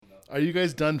Are you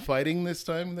guys done fighting this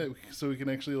time so we can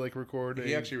actually like record?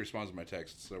 He actually responds to my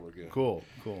texts, so we're good. Cool.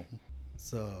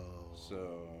 So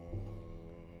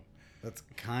that's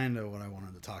kind of what I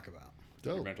wanted to talk about.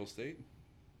 Dope. Your mental state?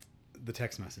 The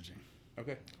text messaging.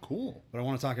 Okay. Cool. But I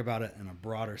want to talk about it in a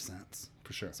broader sense.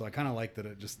 For sure. So I kind of like that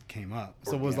it just came up.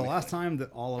 So was the last time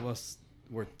that all of us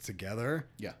were together?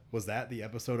 Yeah. Was that the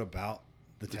episode about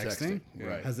the texting? Yeah.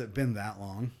 Right. Has it been that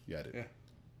long? Yeah, I did. Yeah.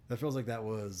 That feels like that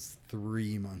was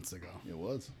 3 months ago. It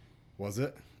was. Was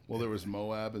it? Well, there was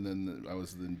Moab, and then I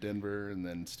was in Denver, and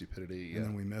then Stupidity. Yeah. And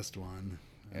then we missed one.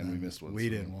 And we missed one. We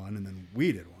did one, and then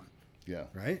we did one. Yeah.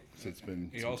 Right? So it's been.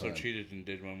 He some also time. cheated and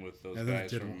did one with those And then guys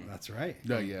did from. one. That's right.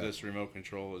 No, yeah. This remote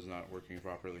control is not working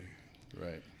properly.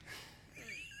 Right.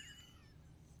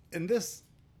 And this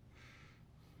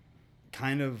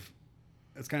kind of,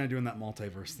 it's kind of doing that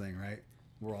multiverse thing, right?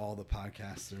 Where all the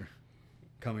podcasts are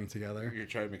coming together. You're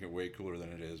trying to make it way cooler than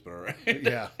it is, but all right.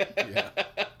 Yeah. Yeah.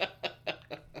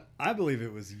 I believe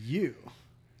it was you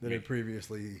that Me. had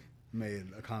previously made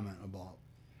a comment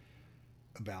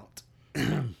about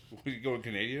We going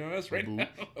Canadian on us right now?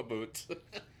 About.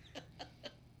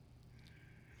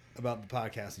 about the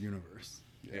podcast universe.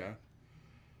 Yeah.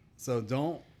 So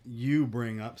don't you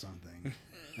bring up something,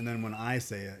 and then when I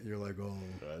say it, you're like, "Oh,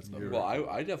 That's not you're Well,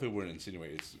 I definitely wouldn't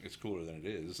insinuate it's cooler than it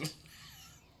is.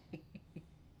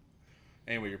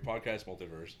 Anyway, your podcast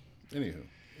multiverse. Anywho.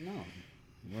 no,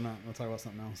 we're not. We'll talk about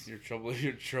something else." Your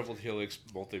troubled helix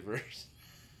multiverse.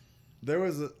 There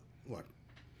was a look.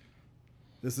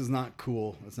 This is not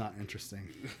cool. It's not interesting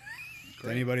to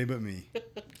anybody but me.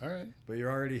 All right. But you're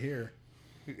already here,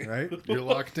 right? You're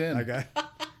locked in. I got.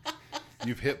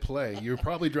 You've hit play. You're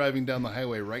probably driving down the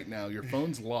highway right now. Your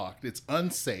phone's locked. It's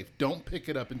unsafe. Don't pick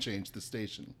it up and change the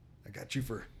station. I got you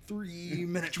for 3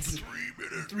 minutes. 3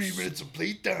 minutes. 3 minutes of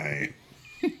playtime.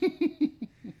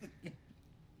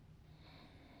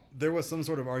 There was some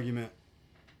sort of argument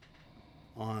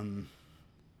on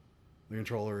the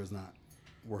controller is not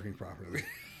working properly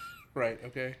Right.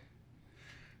 Okay.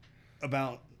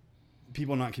 about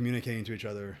people not communicating to each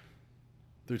other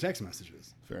through text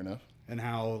messages, Fair enough. and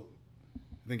how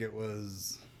I think it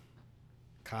was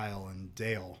Kyle and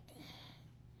Dale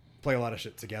play a lot of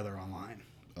shit together online.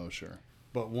 Oh, sure.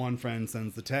 But one friend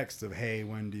sends the text of, "Hey,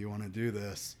 when do you want to do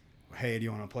this? Hey, do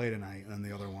you want to play tonight?" And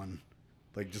the other one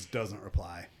like just doesn't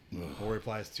reply. Ugh. Or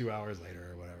replies 2 hours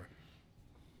later or whatever.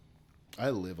 I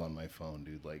live on my phone,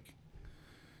 dude. Like,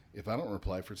 if I don't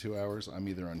reply for 2 hours, I'm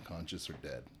either unconscious or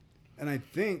dead. And I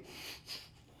think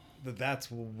that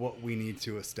that's what we need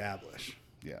to establish.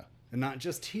 Yeah. And not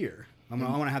just here. I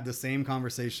want to have the same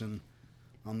conversation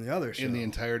on the other show. In the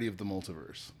entirety of the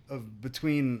multiverse. of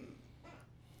between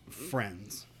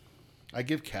friends. I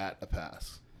give Kat a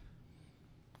pass.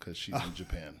 Because she's in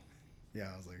Japan.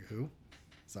 Yeah, I was like, who?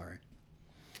 Sorry.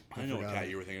 I know what forgot. cat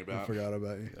you were thinking I about. forgot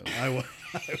about you. Yeah.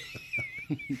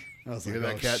 I was You like, hear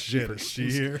that, oh, Kat? shit, is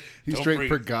she here? He Don't straight bring-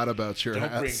 forgot about your Don't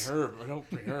ass. Don't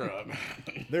bring her up.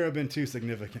 There have been 2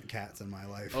 significant cats in my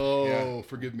life. Oh, Yeah.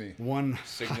 forgive me. One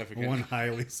Significant. one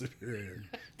highly superior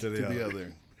to the To other. the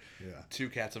other. Yeah. 2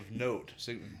 cats of note.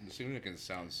 Significant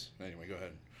sounds. Anyway, go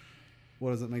ahead.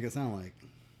 What does it make it sound like?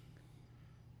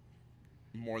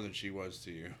 More than she was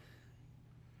to you.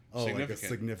 Oh, like a Significant.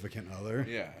 significant other?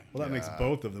 Yeah. Well, that makes Yeah.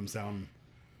 both of them sound...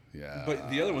 Yeah. But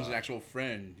the other one's an actual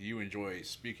friend you enjoy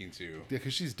speaking to. Yeah,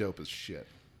 because she's dope as shit.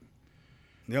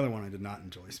 The other one I did not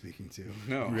enjoy speaking to,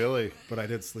 No. Really? but I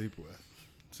did sleep with.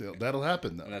 So that'll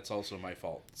happen, And though. that's also my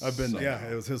fault. I've been there. Yeah,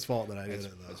 it was his fault that I did It's,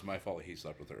 it, though. it's my fault he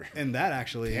slept with her. And that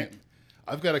actually... Can't-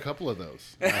 I've got a couple of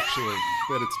those, actually,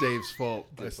 that it's Dave's fault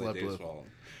I That's slept Dave's with. fault.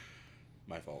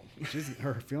 My fault.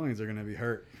 her feelings are going to be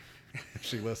hurt if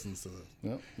she listens to this.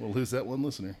 Well, we'll lose that one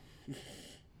listener.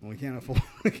 We can't afford.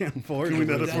 We can't afford. Can we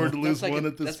to not lose afford to that. lose like one a,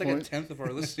 at this that's point? like a tenth of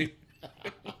our listening.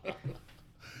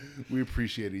 We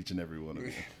appreciate each and every one of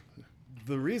you.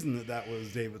 The reason that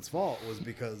was David's fault was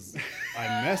because I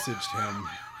messaged him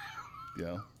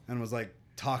Yeah. and was like,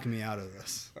 "Talk me out of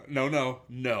this,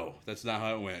 No. That's not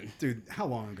how it went. dude." How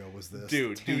long ago was this?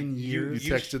 Dude, 10 years.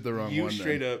 You texted the wrong you one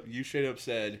Straight then. up, you straight up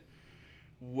said,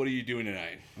 "What are you doing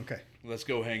tonight? Okay. Let's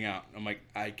go hang out." I'm like,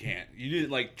 I can't. You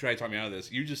didn't like try to talk me out of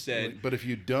this. You just said, But if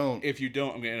you don't, if you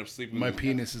don't, I'm gonna end up sleeping. my with this guy.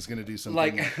 penis is going to do something.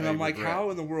 Like, that and I I'm like, regret.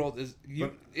 how in the world is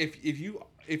you?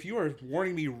 If you are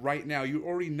warning me right now, you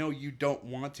already know you don't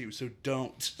want to, so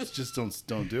don't. Just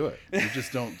don't do it. You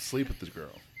just don't sleep with the girl.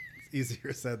 It's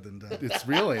easier said than done. It's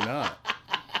really not.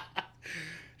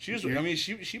 She was. I mean,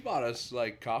 she bought us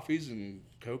like coffees and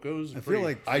cocos. I feel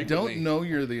like I don't frequently.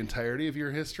 know the entirety of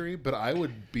your history, but I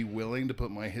would be willing to put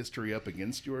my history up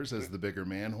against yours as the bigger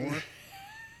man whore.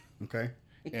 Okay.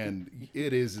 And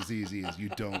it is as easy as you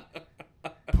don't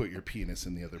put your penis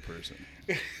in the other person.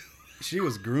 She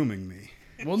was grooming me.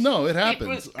 Well, no, it happens.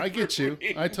 was I get you.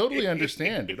 I totally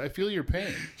understand it. I feel your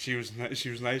pain. She was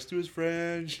nice to his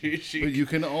friend. She But you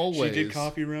can always she did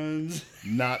coffee runs.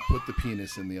 not put the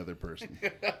penis in the other person.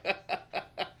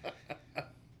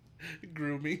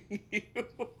 Grooming you.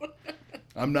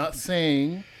 I'm not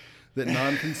saying that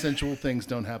non-consensual things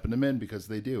don't happen to men, because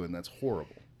they do, and that's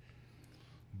horrible.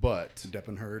 But, Depp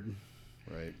and Heard.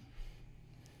 right.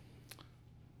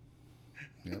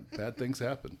 Yep, bad things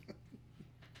happen.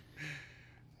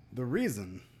 The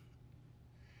reason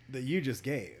that you just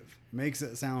gave makes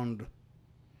it sound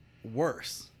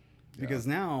worse. Because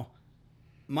now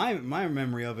my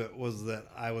memory of it was that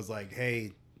I was like,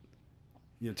 hey,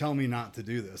 tell me not to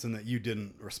do this, and that you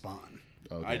didn't respond.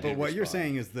 Okay. I But did what you're respond.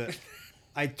 saying is that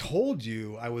I told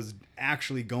you I was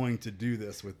actually going to do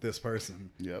this with this person.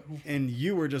 Yep. And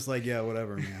you were just like, yeah,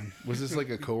 whatever, man. Was this like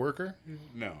a coworker?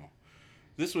 No,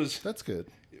 this was That's good.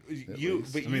 you.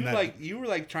 least. But I mean, you were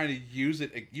like trying to use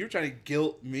it. You were trying to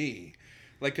guilt me,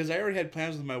 like, because I already had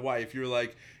plans with my wife. You were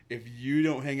like, if you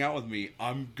don't hang out with me,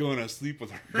 I'm gonna sleep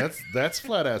with her. That's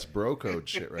flat ass bro code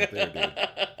shit right there, dude.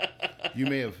 You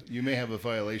may have a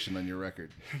violation on your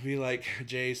record. Be like,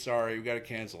 Jay, sorry, we gotta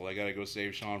cancel. I gotta go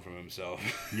save Sean from himself.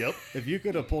 Yep. If you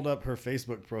could have pulled up her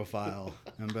Facebook profile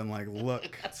and been like,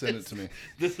 look, Send it to me.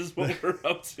 This is what we're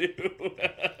up to.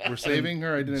 We're saving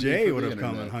her identity. Jay for would the have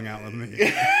come and internet. hung out with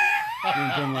me.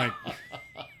 And been like,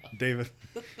 David,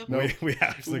 we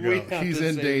have to go. We have He's to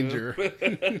in save danger.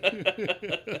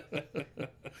 him.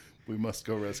 We must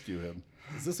go rescue him.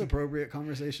 Is this appropriate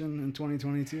conversation in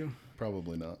 2022?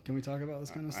 Probably not. Can we talk about this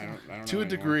kind of I stuff? don't know To a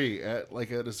anymore. degree, at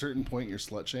a certain point, you're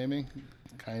slut shaming,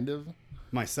 kind of.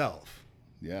 Myself,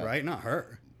 Yeah. right? Not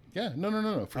her. Yeah.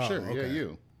 No. For Oh, sure. Yeah, okay.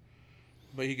 you.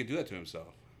 But he could do that to himself.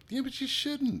 Yeah, but you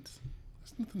shouldn't.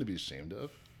 There's nothing to be ashamed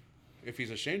of. If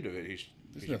he's ashamed of it, he should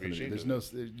There's be nothing to be. ashamed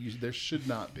There's of it. there should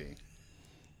not be.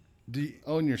 Do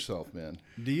Own yourself, man.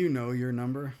 you know your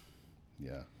number?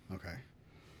 Yeah. Okay.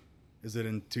 Is it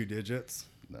in 2 digits?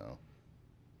 No.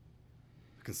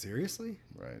 Because seriously?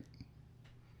 Right.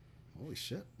 Holy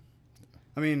shit.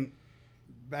 I mean,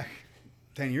 back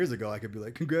 10 years ago, I could be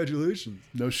like, congratulations.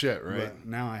 No shit, right? But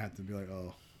now I have to be like,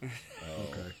 oh,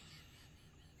 okay.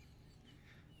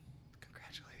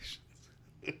 Congratulations.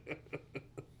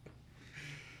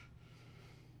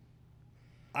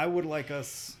 I would like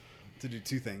us to do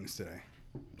 2 things today.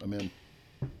 I'm in.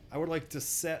 I would like to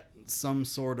set some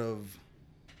sort of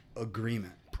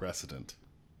agreement Precedent.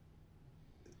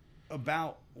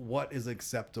 about what is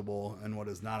acceptable and what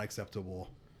is not acceptable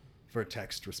for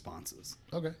text responses.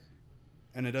 Okay.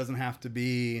 And it doesn't have to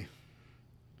be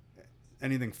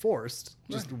anything forced.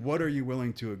 Just what are you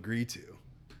willing to agree to?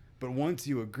 But once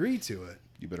you agree to it,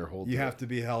 You better hold. you to have it. to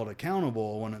be held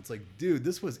accountable when it's like, dude,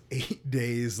 this was 8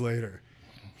 days later.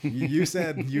 You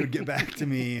said you would get back to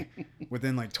me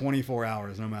within like 24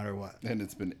 hours, no matter what. And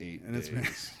it's been 8 And it's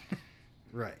days. been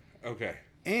right. Okay.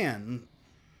 And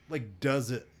like, does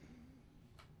it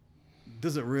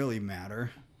really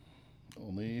matter?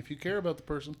 Only if you care about the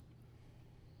person.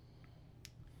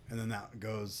 And then that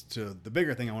goes to the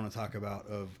bigger thing I want to talk about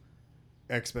of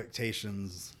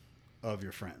expectations of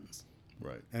your friends.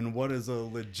 Right. And what is a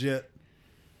legit,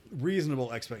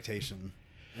 reasonable expectation,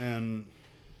 and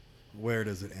where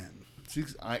does it end?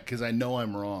 Because I know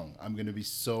I'm wrong. I'm going to be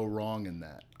so wrong in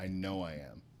that. I know I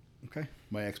am. Okay.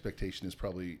 My expectation is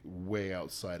probably way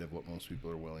outside of what most people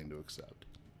are willing to accept.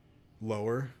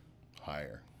 Lower,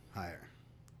 Higher. higher.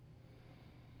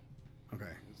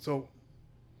 Okay. So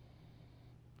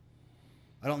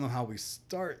I don't know how we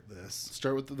start this.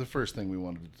 Start with the first thing we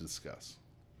wanted to discuss.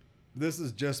 This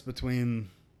is just between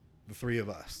the 3 of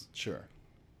us, Sure.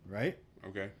 right?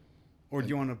 Okay. Or do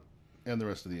you want to? And the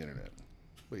rest of the internet.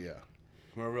 But yeah.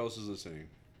 Whoever else is listening.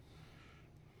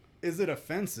 Is it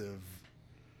offensive,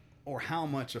 or how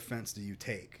much offense do you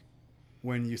take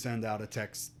when you send out a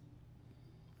text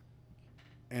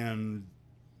and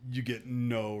you get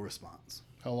no response?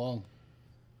 How long?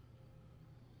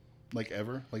 Like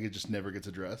ever? Like it just never gets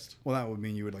addressed? Well, that would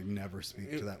mean you would like never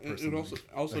speak to that person. It would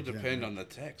also again. depend on the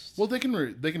text. Well, they can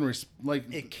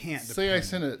like. It can't Say I depend.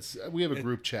 send it. We have a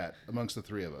group chat amongst the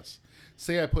 3 of us.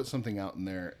 Say I put something out in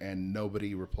there and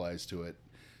nobody replies to it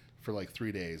for like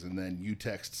 3 days, and then you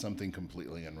text something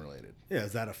completely unrelated. Yeah,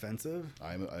 is that offensive?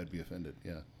 I'd be offended.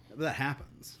 Yeah, That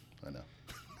happens. I know.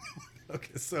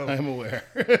 Okay, so I'm aware.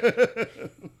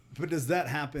 but does that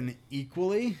happen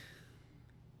equally,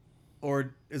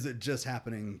 or is it just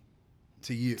happening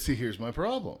to you? See, here's my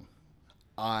problem.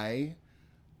 I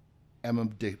am a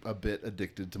bit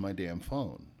addicted to my damn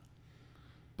phone.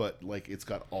 but like it's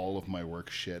got all of my work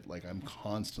shit. Like I'm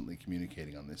constantly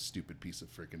communicating on this stupid piece of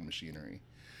freaking machinery.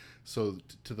 So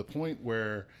to the point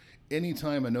where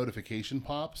anytime a notification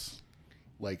pops,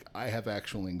 like I have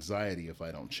actual anxiety if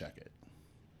I don't check it.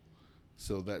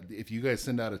 So that if you guys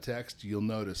send out a text, you'll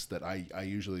notice that I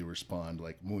usually respond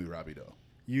like muy rápido.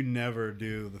 You never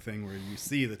do the thing where you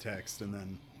see the text and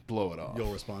then Blow it off.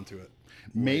 you'll respond to it.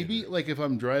 Maybe later. like if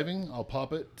I'm driving, I'll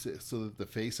pop it so that the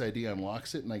Face ID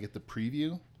unlocks it and I get the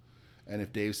preview. And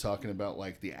if Dave's talking about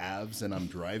like the abs and I'm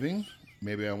driving,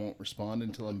 maybe I won't respond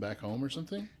until I'm back home or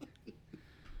something.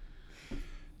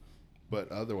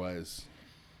 But otherwise,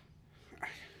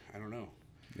 I don't know.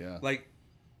 yeah. Like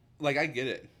I get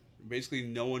it. Basically,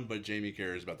 no one but Jamie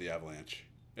cares about the Avalanche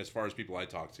as far as people I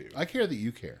talk to. I care that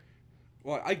you care.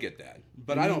 Well, I get that,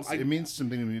 but It means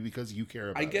something to me because you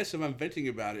care about I it. guess if I'm venting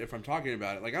about it, if I'm talking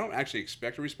about it, like I don't actually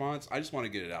expect a response. I just want to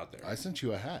get it out there. I sent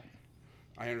you a hat.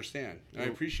 I understand. And I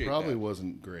appreciate Probably that.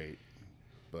 wasn't great,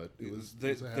 but it was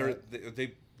a hat.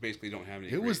 They basically don't have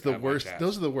any. It was great the worst. hats.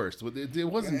 Those are the worst. It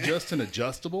wasn't just an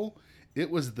adjustable.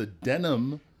 It was the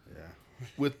denim Yeah.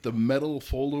 with the metal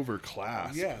fold-over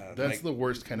clasp. Yeah, That's like the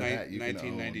worst kind of hat you can own.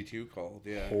 1992 called.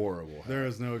 Yeah. Horrible hat. There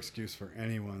is no excuse for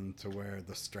anyone to wear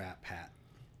the strap hat.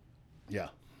 Yeah.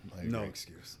 I No agree.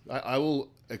 excuse. I will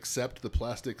accept the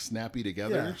plastic snappy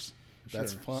togethers.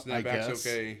 That's sure. fun. I Snapback's guess.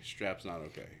 okay. Strap's not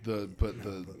okay. But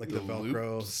the Like the the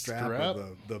Velcro loop strap,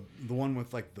 or the one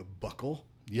with like the buckle.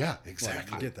 Yeah, Like,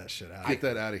 exactly. get that shit out. Get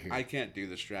that out of here. I can't do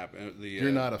the strap.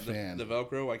 You're not a fan. The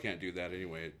Velcro, I can't do that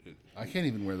anyway. I can't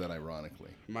even wear that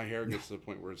ironically. My hair gets to the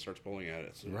point where it starts pulling at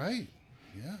it. So. Right.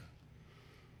 Yeah.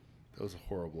 That was a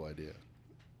horrible idea.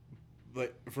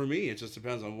 But for me, it just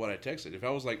depends on what I texted. If I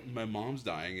was like, my mom's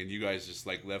dying, and you guys just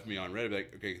like left me on red, I'd be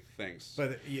like, okay, thanks.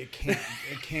 But it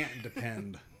can't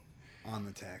depend on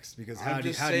the text because I'm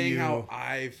just saying how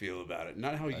I feel about it,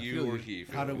 not how you or he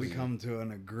feels. how do we come to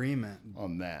an agreement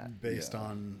On that. based yeah.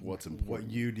 on what's important. what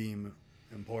you deem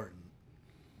important,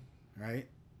 right?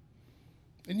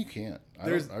 And you can't. I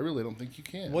really don't think you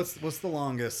can. What's the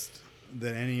longest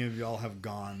that any of y'all have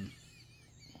gone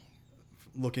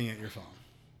looking at your phone?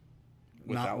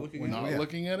 Without looking at it? Not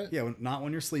looking at it? Yeah, not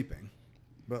when you're sleeping,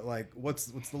 but like, what's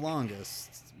the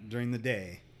longest during the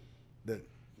day that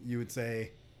you would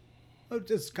say, oh,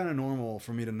 it's kind of normal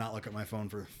for me to not look at my phone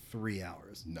for 3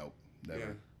 hours? Nope.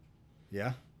 Never.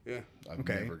 Yeah. Yeah, I've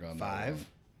Okay. never gone that 5. long.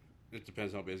 it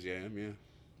depends how busy I am. Yeah,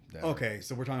 Never. Okay,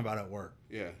 so we're talking about at work.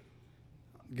 yeah.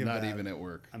 Give Not that- even at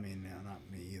work. I mean, yeah, not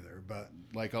me either, but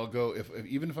Like I'll go if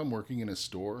even if I'm working in a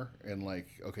store and like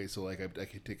okay, so like I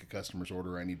could take a customer's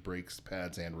order. I need brakes,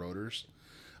 pads, and rotors.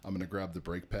 I'm gonna grab the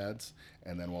brake pads,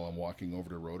 and then while I'm walking over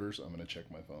to rotors, I'm gonna check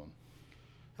my phone.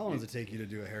 how long does it take you to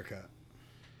do a haircut?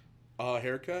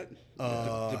 Haircut?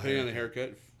 Depending on the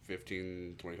haircut,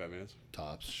 15, 25 minutes.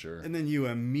 Tops, sure. And then you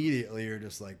immediately are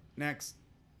just like, next.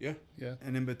 Yeah. Yeah.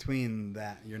 And in between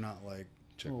that, you're not like,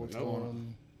 Check oh, what's what's going going on?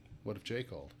 on. What if Jay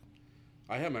called?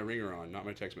 I have my ringer on, not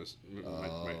my text message.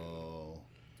 Oh.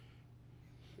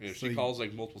 If So she you- calls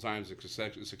like multiple times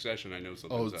in succession, I know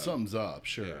something's Oh, up. something's up.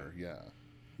 Sure. Yeah.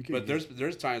 You could But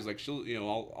there's times like she'll,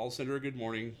 I'll send her a good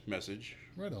morning message,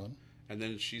 Right on. and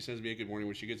then she sends me a good morning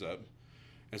when she gets up.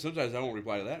 And sometimes I won't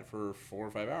reply to that for 4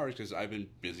 or 5 hours because I've been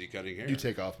busy cutting hair. You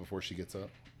take off before she gets up?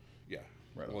 Yeah.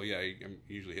 Right on. Well, yeah, I'm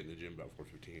usually hitting the gym about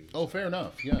 4:15. Oh, fair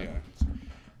enough. Yeah. Yeah.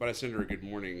 But I send her a good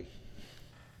morning.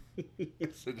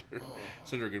 send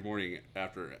her a good morning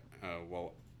after,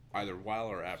 either while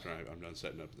or after I'm done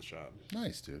setting up the shop.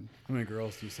 Nice, dude. How many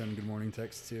girls do you send good morning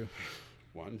texts to?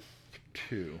 1.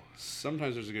 2.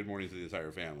 Sometimes there's a good morning to the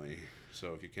entire family.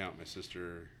 So if you count my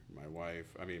sister, my wife,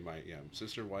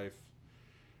 sister, wife,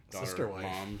 daughter, Sister, wife.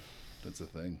 mom. That's a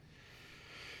thing.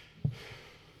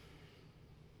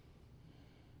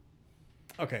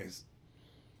 Okay.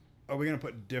 Are we going to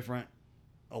put different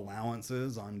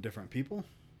allowances on different people?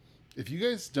 If you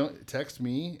guys don't text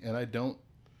me and I don't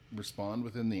respond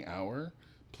within the hour,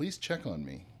 please check on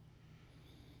me.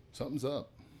 Something's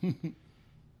up. Okay.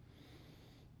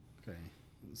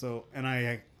 So, and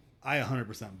I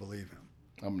 100% believe him.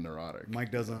 I'm neurotic.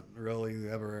 Mike doesn't really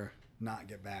ever not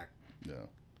get back. Yeah.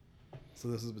 So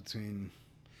this is between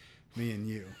me and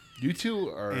you. You two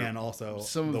are And also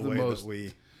some the of the way most that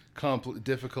we...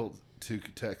 difficult to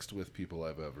text with people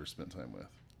I've ever spent time with.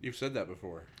 You've said that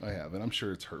before. I have, and I'm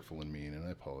sure it's hurtful and mean, and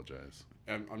I apologize.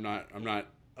 I'm not.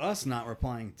 Us not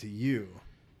replying to you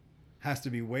has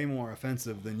to be way more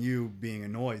offensive than you being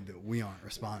annoyed that we aren't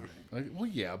responding. Well,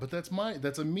 yeah, but that's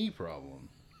a me problem.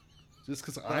 Just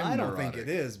because But I'm I don't neurotic. think it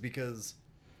is because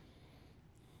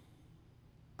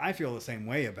I feel the same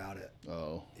way about it.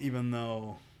 Oh, Even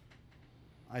though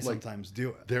I sometimes do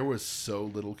it. There was so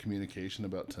little communication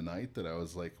about tonight that I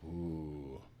was like,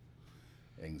 ooh,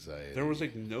 anxiety. There was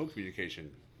like no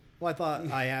communication. Well, I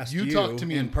thought I asked You you talked to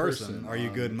me in person. person Are you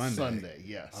on good Monday? Sunday,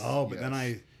 yes. Oh, but yes. then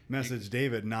I messaged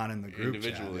David not in the group chat.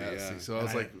 Individually, Yeah, yeah. see, so I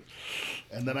was like,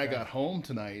 and then I got home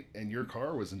tonight, and your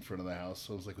car was in front of the house.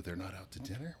 So I was like, well, they're not out to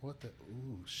dinner? What the?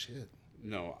 Ooh, shit.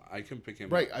 No, I can pick him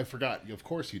Right, up. I forgot. Of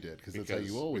course you did, because that's how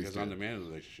you always Because do. I'm the man of the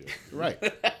relationship. Right.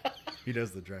 He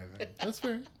does the driving. That's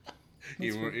fair.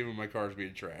 Even my car's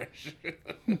being trash.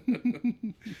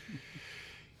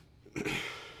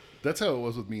 That's how it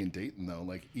was with me and Dayton, though.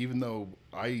 Like, even though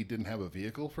I didn't have a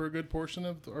vehicle for a good portion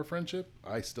of our friendship,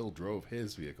 I still drove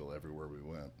his vehicle everywhere we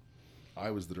went. I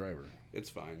was the driver. It's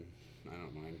fine. I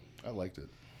don't mind. I liked it.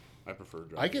 I prefer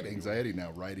driving. I get anxiety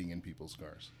now riding in people's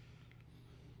cars.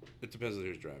 It depends on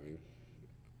who's driving.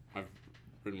 I've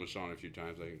ridden with Sean a few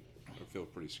times. I feel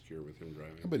pretty secure with him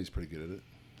driving. I bet he's pretty good at it.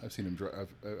 I've seen him drive.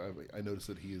 I noticed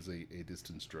that he is a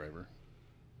distance driver.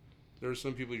 There are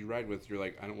some people you ride with, you're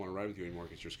like, I don't want to ride with you anymore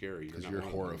because you're scary. Because not you're one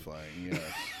of them. horrifying,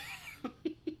 yes.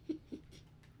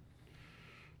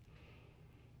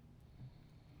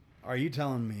 Are you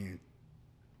telling me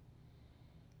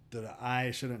that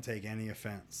I shouldn't take any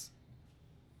offense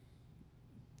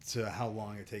to how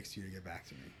long it takes you to get back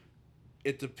to me?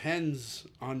 It depends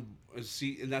on,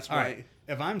 and that's All why. right.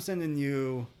 If I'm sending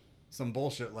you some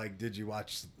bullshit like, did you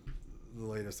watch the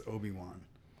latest Obi-Wan?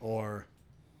 Or...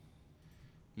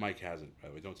 Mike hasn't, by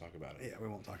the way. Don't talk about it. Yeah, we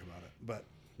won't talk about it. But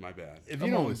My bad. if I'm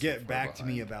you don't always so get far back to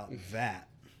me behind. about that,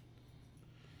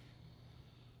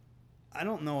 I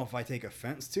don't know if I take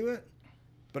offense to it,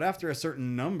 but after a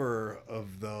certain number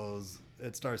of those,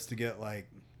 it starts to get like,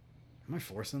 am I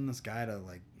forcing this guy to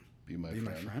like Be my be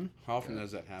my friend. friend? How often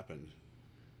does that happen?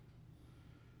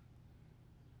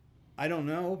 I don't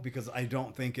know, because I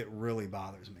don't think it really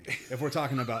bothers me. If we're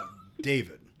talking about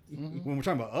David. When we're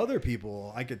talking about other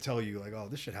people, I could tell you like, oh,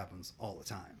 this shit happens all the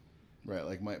time. Right,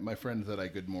 like my friend that I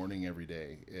good morning every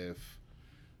day.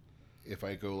 If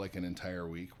I go like an entire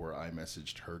week where I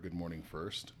messaged her good morning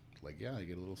first, like, yeah, I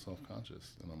get a little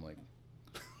self-conscious. And I'm like,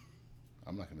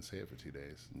 I'm not going to say it for 2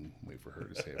 days and wait for her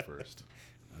to say it first.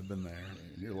 I've been there.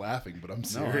 And you're laughing, but I'm No,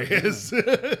 serious.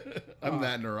 I'm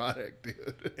that neurotic,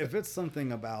 dude. If it's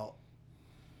something about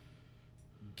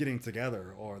getting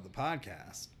together or the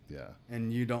podcast, Yeah.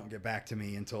 and you don't get back to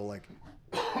me until like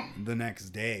the next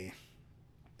day,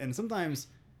 and sometimes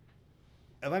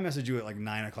if I message you at like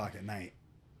 9 o'clock at night,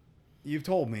 you've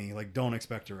told me like don't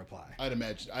expect a reply. I'd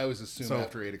imagine. I always assume So-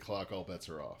 after 8 o'clock all bets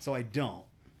are off. So I don't,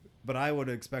 but I would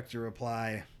expect your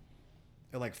reply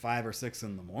at like 5 or 6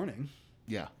 in the morning,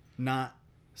 Yeah. not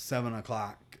 7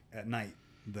 o'clock at night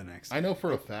the next day. I know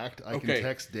for a fact I Okay. can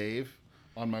text Dave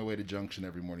on my way to Junction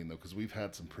every morning, though, because we've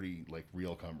had some pretty like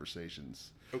real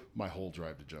conversations my whole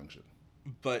drive to Junction.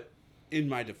 But in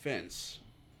my defense,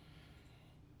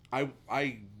 I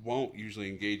won't usually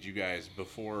engage you guys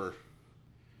before.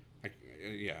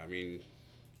 I mean,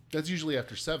 That's usually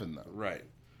after 7, though. right?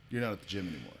 You're not at the gym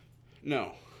anymore.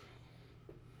 No.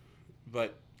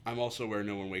 But I'm also aware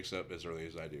no one wakes up as early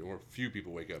as I do, or few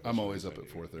people wake up. as I'm early always as up I at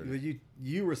do. 4:30.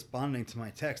 You responding to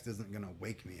my text isn't gonna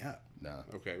wake me up. Nah.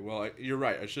 Okay, well, you're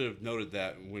right. I should have noted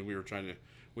that when we were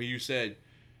when you said,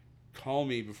 call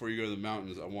me before you go to the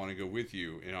mountains, I want to go with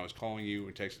you. And I was calling you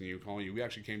and texting you, calling you. We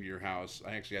actually came to your house.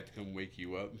 I actually had to come wake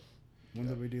you up. When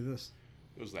did we do this?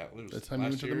 It was that. It was That time you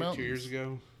last went to the year, mountains. 2 years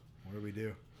ago. What did we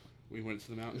do? We went to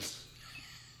the mountains.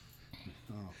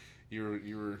 Oh. You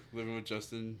were living with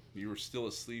Justin. You were still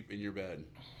asleep in your bed.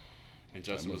 And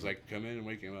Justin was like, come in and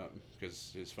wake him up,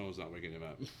 because his phone was not waking him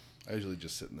up. I usually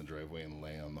just sit in the driveway and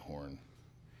lay on the horn.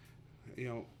 You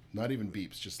know, Not even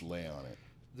beeps, just lay on it.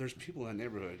 there's people in that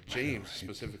neighborhood, James right?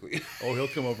 specifically. Oh, he'll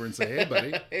come over and say, hey,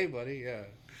 buddy. Hey, buddy, yeah.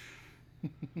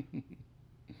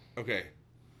 Okay.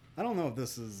 I don't know if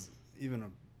this is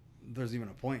there's even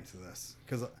a point to this,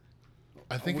 because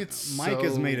I think it's Mike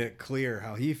has so- made it clear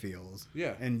how he feels.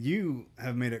 Yeah. And you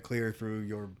have made it clear through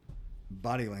your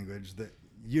body language that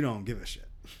you don't give a shit.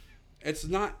 It's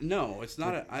not. No, it's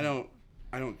not. I don't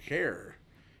care.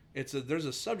 There's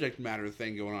a subject matter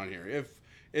thing going on here.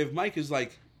 If Mike is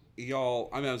like, y'all,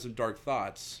 I'm having some dark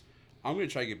thoughts, I'm gonna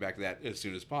try to get back to that as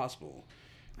soon as possible.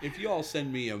 If y'all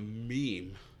send me a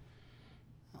meme,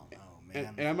 Oh no,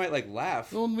 man. and I might like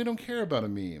laugh. Well, we don't care about a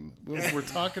meme. We're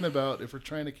talking about if we're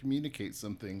trying to communicate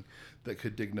something that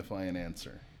could dignify an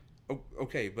answer.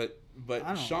 Okay, but I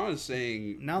don't- Sean is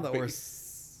saying now that we're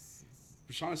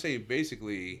Sean is saying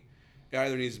basically it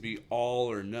either needs to be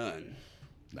all or none.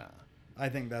 Nah. I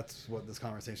think that's what this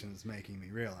conversation is making me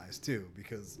realize too,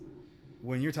 because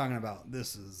when you're talking about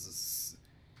this is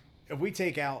if we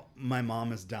take out my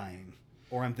mom is dying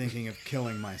or I'm thinking of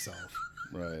killing myself,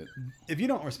 Right. if you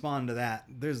don't respond to that,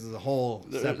 there's a whole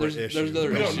separate there's issue. another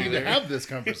We don't issue need there. to have this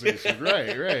conversation.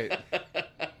 Right.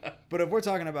 But if we're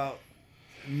talking about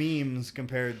memes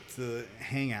compared to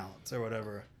hangouts or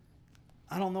whatever,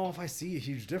 I don't know if I see a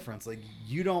huge difference. Like,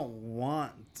 you don't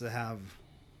want to have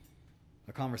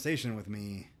a conversation with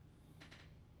me.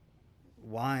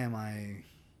 Why am I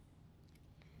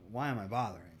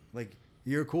bothering? Like,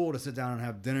 you're cool to sit down and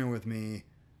have dinner with me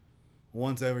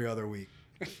once every other week.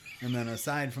 And then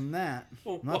aside from that,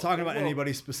 I'm not talking about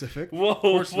anybody specific.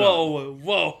 Whoa.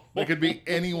 It could be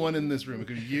anyone in this room. It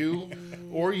could be you,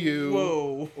 or you,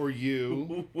 Whoa. or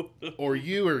you, or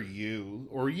you, or you,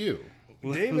 or you.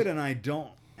 David and I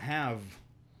don't have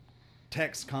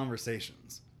text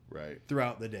conversations Right.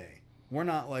 throughout the day. We're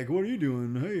not like, what are you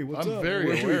doing? Hey, what's I'm up? very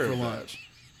What should we aware eat for of that. lunch?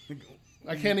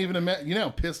 I can't even imagine. You know how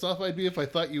pissed off I'd be if I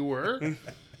thought you were?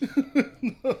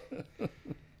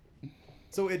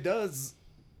 So it does.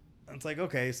 It's like,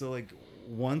 okay, so like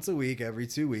once a week, every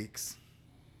 2 weeks,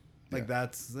 like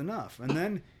that's enough. And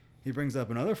then he brings up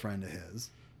another friend of his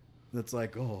that's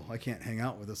like, oh, I can't hang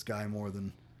out with this guy more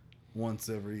than once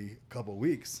every couple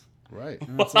weeks. Right.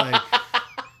 And it's like,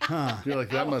 huh. You're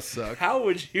like, that must suck. How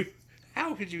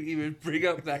could you even bring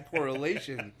up that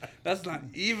correlation? That's not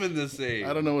even the same.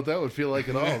 I don't know what that would feel like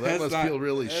at all. That That's must not- feel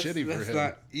really that's- shitty for That's him.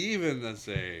 not even the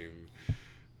same.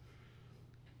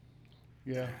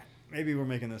 Yeah, Maybe we're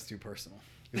making this too personal.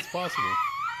 it's possible.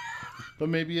 But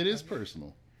maybe it is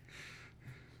personal.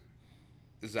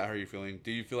 Is that how you're feeling?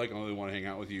 Do you feel like I only want to hang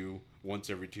out with you once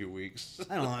every 2 weeks?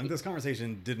 I don't know. This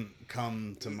conversation didn't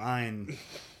come to mind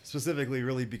specifically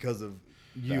really because of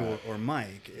you That. or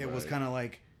Mike. It was Right. kind of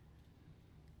like,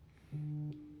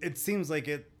 it seems like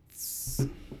it's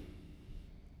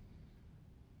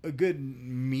a good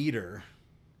meter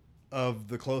of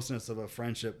the closeness of a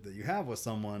friendship that you have with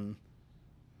someone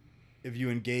if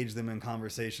you engage them in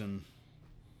conversation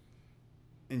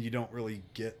and you don't really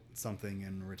get something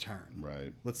in return.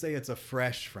 Right. Let's say it's a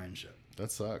fresh friendship.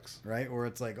 That sucks. Right? Or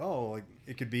it's like, oh, like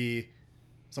it could be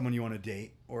someone you want to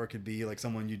date, or it could be like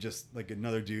someone you just, like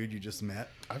another dude you just met.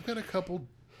 I've got a couple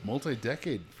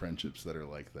multi-decade friendships that are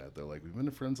like that. They're like, we've been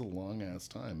friends a long ass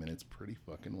time, and it's pretty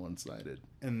fucking one-sided.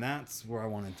 And that's where I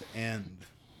wanted to end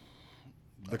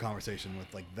the conversation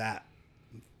with, like, that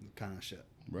kind of shit.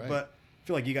 Right. But I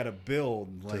feel like you got to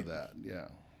build, like, To that, yeah.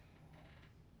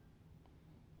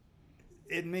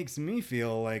 it makes me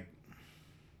feel like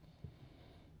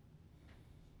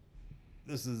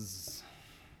this is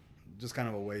just kind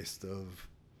of a waste of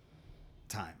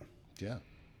time. Yeah.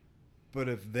 But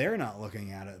if they're not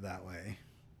looking at it that way,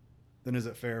 then is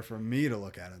it fair for me to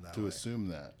look at it that To way? assume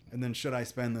that. And then should I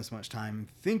spend this much time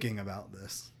thinking about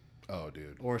this? Oh,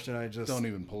 dude. Or should I just Don't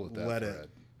even pull at that let thread.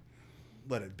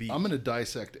 let it be? I'm going to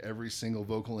dissect every single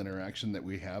vocal interaction that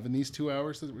we have in these 2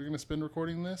 hours that we're going to spend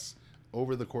recording this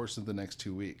over the course of the next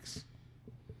 2 weeks.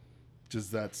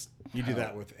 Just that's You do how-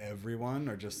 that with everyone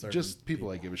or just certain just people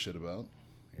I give a shit about.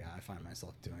 Yeah, I find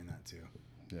myself doing that too.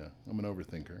 Yeah, I'm an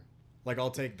overthinker. Like,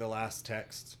 I'll take the last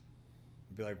text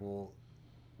and be like, well,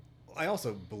 I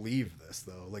also believe this,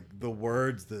 though. Like, the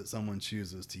words that someone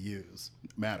chooses to use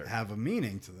Matter. have a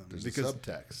meaning to them. There's because a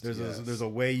subtext. There's, yes. there's a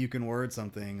way you can word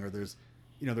something, or there's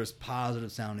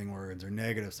positive sounding words or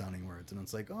negative sounding words. And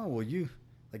it's like, oh, well,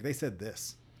 like, they said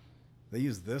this. They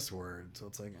used this word. So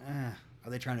it's like, are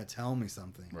they trying to tell me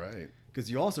something? Right. Because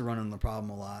you also run into the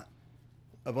problem a lot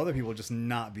of other people just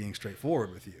not being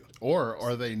straightforward with you. Or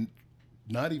are they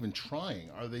not even trying?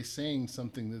 Are they saying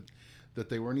something that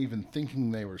they weren't even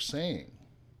thinking they were saying?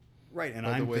 Right, and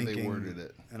By the I'm way they thinking, worded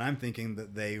it. and I'm thinking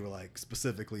that they were like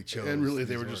specifically chose. And really,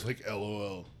 they these were just words. like,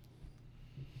 LOL.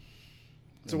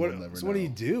 So And what? we'll never So what do know. you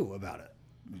do about it?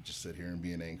 You just sit here and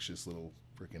be an anxious little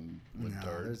freaking No,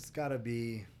 libtard. there's got to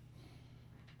be.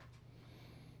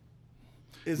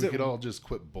 Is We it? could all just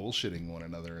quit bullshitting one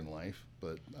another in life,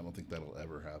 but I don't think that'll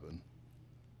ever happen.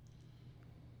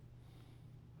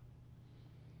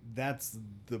 That's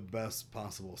the best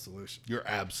possible solution. You're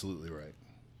absolutely right.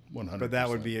 100%. But that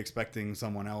would be expecting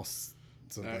someone else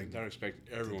to I like. don't expect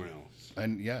everyone else.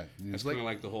 And yeah, It's it's like, kind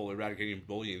of like the whole eradicating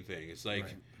bullying thing. It's like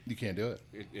Right. you can't do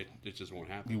it. it just won't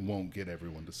happen. You won't get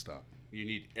everyone to stop. You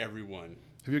need everyone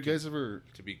Have you guys ever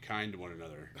to be kind to one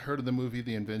another. heard of the movie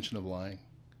The Invention of Lying?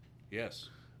 Yes.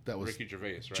 That was Ricky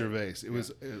Gervais, right? Gervais. It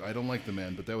was. I don't like the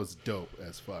man, but that was dope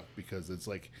as fuck because it's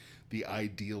like the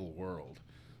ideal world.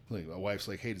 Like my wife's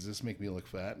like, "Hey, does this make me look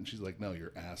fat?" And she's like, "No,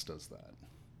 your ass does that."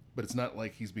 But it's not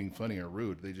like he's being funny or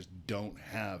rude. They just don't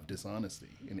have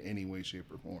dishonesty in any way,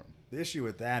 shape, or form. The issue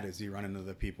with that is you run into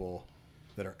the people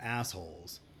that are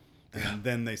assholes And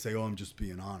then they say, "Oh, I'm just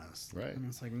being honest." Right. And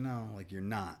it's like, no, like you're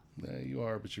not. Yeah, you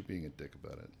are, but you're being a dick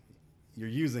about it. You're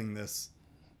using this,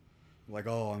 like,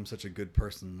 "Oh, I'm such a good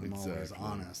person. I'm always Exactly.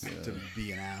 honest," Yeah. to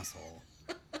be an asshole.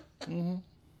 Mm-hmm.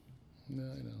 Yeah,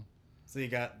 I know. So you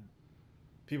got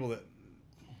people that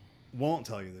won't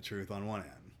tell you the truth on one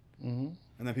end, Mm-hmm.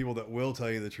 and then people that will tell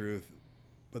you the truth,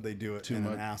 but they do it Too in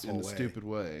much an asshole in a way. stupid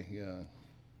way. Yeah,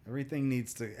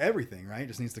 Everything, right?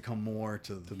 Just needs to come more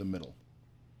to the middle.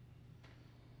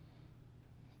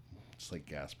 Just like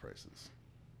gas prices.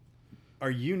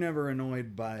 Are you never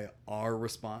annoyed by our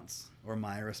response or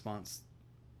my response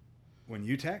when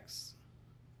you text?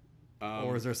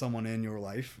 Or is there someone in your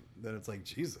life that it's like,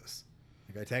 Jesus,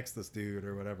 like I text this dude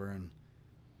or whatever, and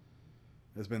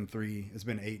it's been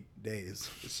 8 days.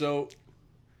 So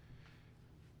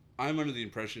I'm under the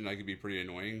impression I could be pretty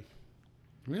annoying.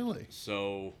 Really?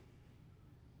 So,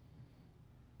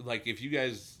 like, if you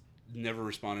guys never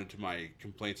responded to my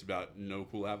complaints about no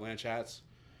cool avalanche hats,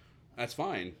 that's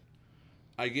fine.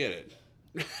 I get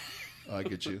it. I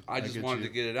get you. I just get wanted you.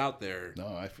 to get it out there. No,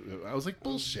 I was like,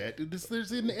 bullshit. Dude,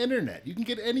 there's an internet. You can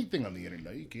get anything on the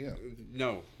internet. You can't.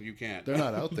 No, you can't. They're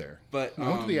not out there. But, I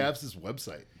went to the Avs'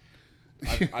 website.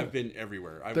 I've been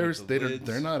everywhere. I They're went to Lids.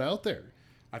 they're not out there.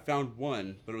 I found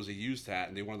one, but it was a used hat,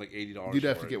 and they wanted like $80. You'd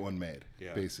have for to it. get one made,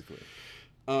 Yeah. basically.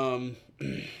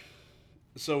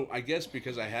 So I guess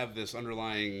because I have this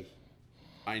underlying,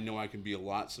 I know I can be a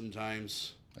lot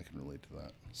sometimes. I can relate to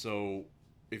that. So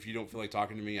if you don't feel like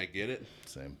talking to me, I get it.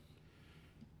 Same.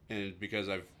 And because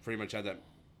I've pretty much had that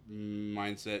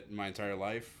mindset my entire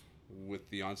life with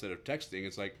the onset of texting,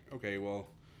 it's like, okay, well,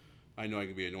 I know I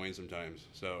can be annoying sometimes.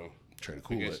 So Try to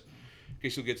cool it. I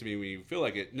guess you'll get to me when you feel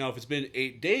like it. Now, if it's been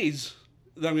 8 days,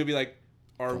 then I'm going to be like,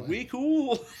 are Fine. we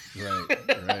cool?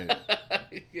 Right.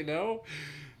 You know?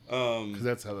 Because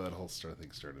that's how that whole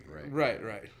thing started, right?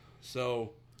 Right.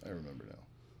 So, I remember now.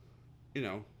 you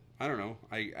know, I don't know.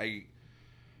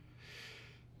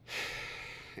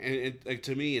 And it, like,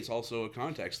 to me, it's also a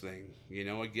context thing. You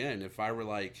know, again, if I were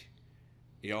like,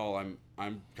 y'all,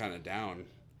 I'm kind of down,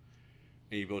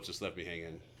 and you both just left me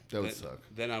hanging, That would suck.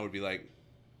 Then I would be like,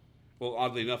 well,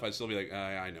 oddly enough, I'd still be like,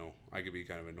 I know, I could be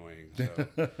kind of annoying.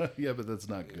 So. Yeah, but that's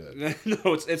not good.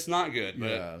 No, it's not good. But,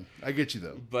 Yeah, I get you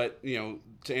though. But you know,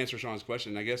 to answer Sean's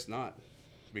question, I guess not,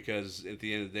 because at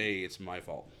the end of the day, it's my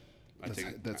fault.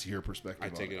 That's your perspective.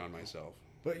 I take it on myself.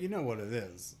 But you know what it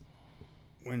is?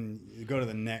 When you go to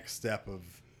the next step of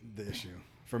the issue,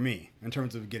 for me, in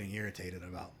terms of getting irritated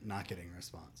about not getting a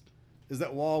response, is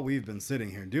that while we've been sitting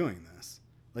here doing this,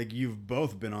 like you've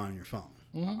both been on your phone.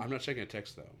 Mm-hmm. I'm not checking a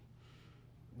text, though.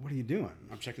 What are you doing?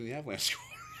 I'm checking the avalanche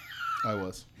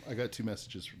score. I got 2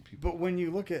 messages from people. But when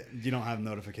you look at, you don't have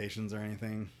notifications or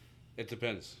anything? It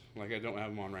depends. Like, I don't have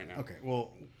them on right now. Okay,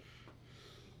 well,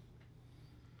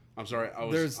 I'm sorry. I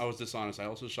was dishonest. I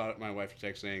also shot at my wife a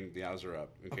text saying the hours are up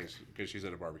in case because she's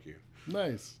at a barbecue.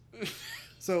 Nice.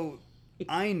 so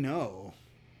I know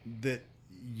that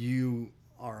you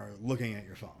are looking at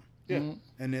your phone. Yeah.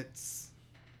 Mm-hmm. And it's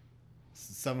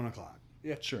 7 o'clock.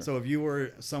 Yeah. Sure. So if you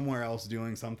were somewhere else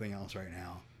doing something else right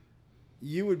now,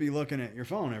 you would be looking at your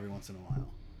phone every once in a while.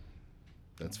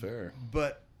 That's fair.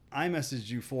 But I messaged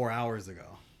you 4 hours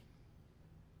ago,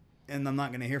 and I'm not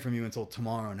going to hear from you until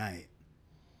tomorrow night.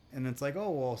 And it's like,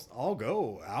 oh, well, I'll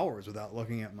go hours without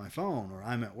looking at my phone, or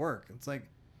I'm at work. It's like,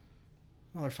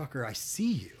 motherfucker, I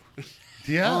see you.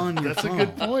 Yeah, On your that's phone. a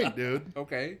good point, dude.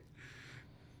 Okay.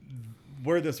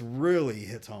 Where this really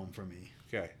hits home for me,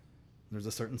 Okay. there's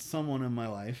a certain someone in my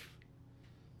life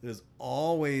that is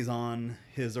always on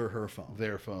his or her phone.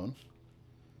 Their phone.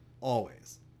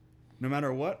 Always. No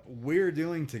matter what we're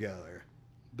doing together,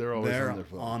 They're always they're on their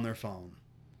phone. on their phone.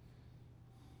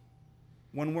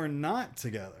 When we're not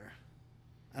together,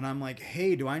 and I'm like,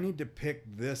 hey, do I need to pick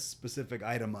this specific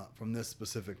item up from this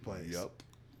specific place? Yep.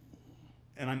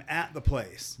 And I'm at the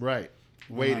place. Right.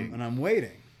 Waiting. And I'm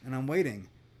waiting.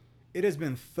 It has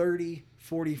been 30,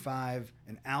 45,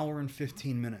 an hour and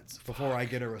 15 minutes before I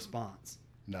get a response.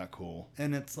 Not cool.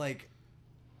 And it's like,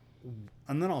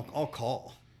 and then I'll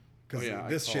call. Because Oh, yeah, I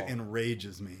this shit call.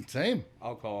 enrages me. Same.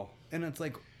 I'll call. And it's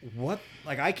like, what?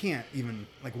 Like, I can't even,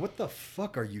 like, what the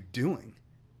fuck are you doing?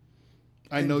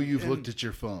 I know you've and- looked at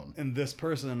your phone. And this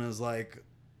person is like,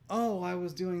 oh, I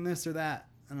was doing this or that.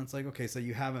 And it's like, okay, so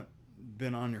you haven't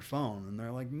been on your phone. And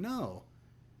they're like, no.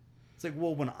 It's like,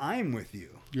 well, when I'm with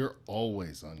you. You're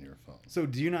always on your phone. So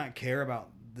do you not care about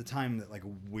the time that, like,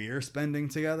 we're spending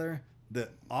together?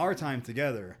 That our time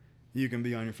together, you can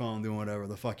be on your phone doing whatever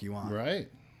the fuck you want. Right.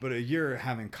 But if you're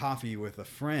having coffee with a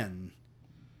friend,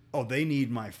 oh, they need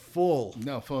my full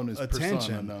No, phone is attention.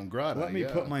 persona non grata. Let me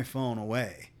yeah. put my phone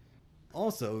away.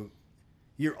 also,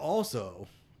 you're also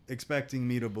expecting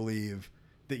me to believe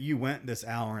that you went this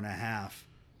hour and a half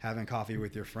having coffee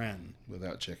with your friend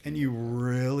without checking. and you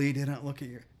really didn't look at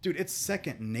your... Dude, it's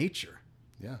second nature.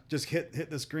 Yeah. Just hit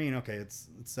the screen. Okay, it's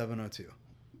 7:02.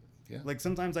 Yeah. Like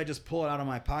sometimes I just pull it out of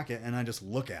my pocket and I just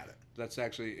look at it. That's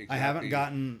actually exactly... I haven't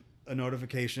gotten a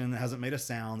notification that hasn't made a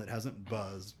sound, that hasn't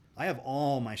buzzed. I have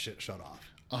all my shit shut off.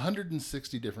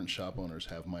 160 different shop owners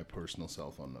have my personal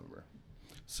cell phone number.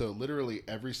 So literally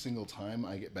every single time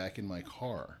I get back in my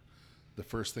car, the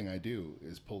first thing I do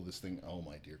is pull this thing. Oh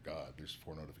my dear God, there's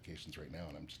 4 notifications right now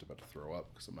and I'm just about to throw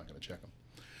up because I'm not going to check them.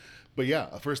 But yeah,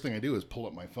 the first thing I do is pull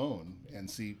up my phone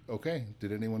and see, okay,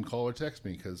 did anyone call or text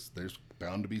me? Because there's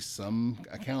bound to be some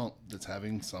account that's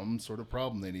having some sort of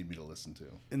problem they need me to listen to.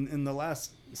 In the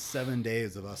last 7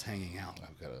 days of us hanging out,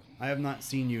 I have not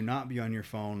seen you not be on your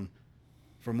phone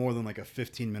for more than like a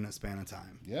 15-minute span of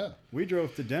time. Yeah. We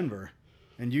drove to Denver,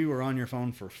 and you were on your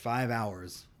phone for 5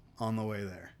 hours on the way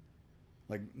there.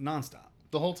 Like, nonstop.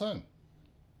 The whole time.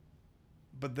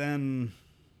 But then,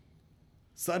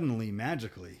 suddenly,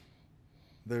 magically,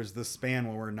 there's this span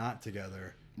where we're not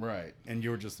together. Right. And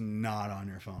you're just not on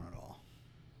your phone at all.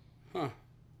 Huh.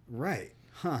 Right.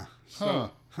 Huh. Huh.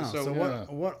 Huh. So, So yeah.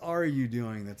 what are you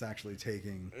doing that's actually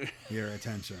taking your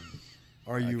attention?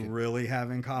 Are you really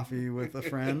having coffee with a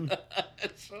friend?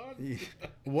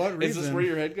 What reason? Is this where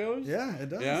your head goes? Yeah, it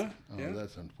does. Yeah? Oh, Yeah.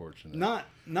 that's unfortunate. Not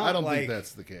I don't like, think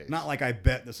that's the case. Not like I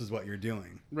bet this is what you're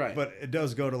doing. Right. But it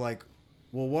does go to like,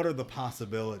 well, what are the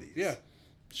possibilities? Yeah.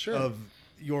 Sure. Of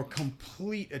your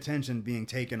complete attention being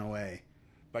taken away.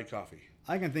 By coffee.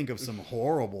 I can think of some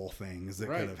horrible things that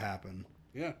Right. could have happened.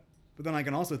 Yeah. But then I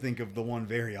can also think of the one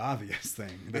very obvious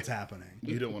thing that's happening.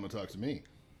 You don't want to talk to me.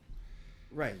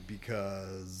 Right,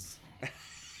 because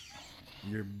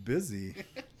you're busy.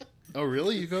 Oh,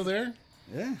 really? You go there?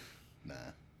 Yeah. Nah.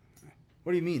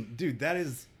 What do you mean? Dude, that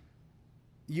is...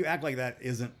 You act like that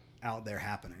isn't out there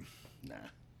happening.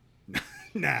 Nah.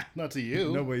 Nah. Not to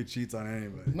you. Nobody cheats on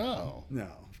anybody. No. No,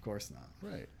 of course not.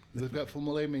 Right. They've got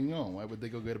filet mignon. Why would they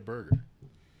go get a burger?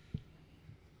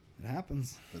 It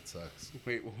happens. That sucks.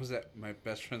 Wait, what was that? My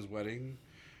best friend's wedding?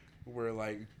 Where,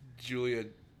 like, Julia...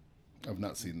 I've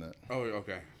not seen that. Oh,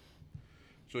 okay.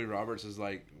 Julia Roberts was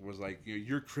like,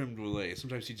 you're creme brulee.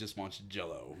 Sometimes he just wants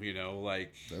Jell-O,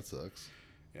 like... That sucks.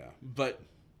 Yeah. But,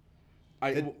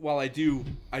 while I do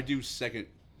second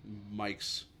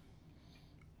Mike's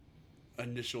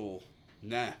initial,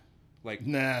 nah. Like,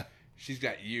 Nah. she's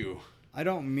got you. I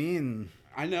don't mean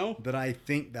I know. that I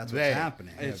think that's what's They.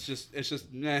 happening. It's just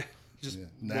nah. Just Yeah,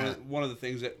 nah. one of the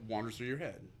things that wanders through your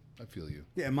head. I feel you.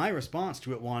 Yeah, my response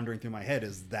to it wandering through my head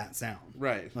is that sound.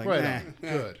 Right. Like, Right nah. on.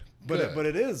 Good. But Good. but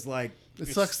it is like It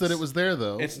sucks that it was there,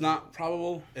 though. It's not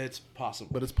probable. It's possible.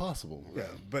 But it's possible. yeah.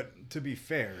 But to be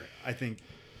fair, I think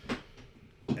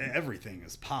everything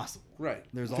is possible. Right.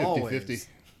 There's 50-50. always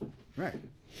right.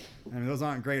 I mean, those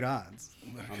aren't great odds.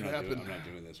 I'm not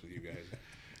doing this with you guys.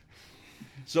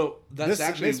 So that's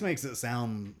This makes it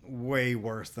sound way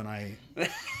worse than I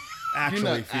actually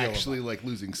You're not feel. actually like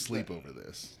losing sleep over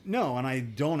this. No, and I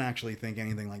don't actually think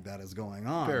anything like that is going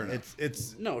on. Fair enough.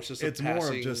 It's No, it's just it's more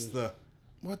of just the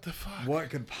What the fuck? what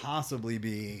could possibly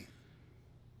be.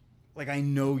 Like, I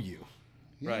know you.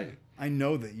 right. I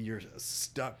know that you're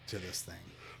stuck to this thing,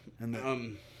 and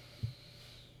that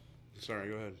Sorry,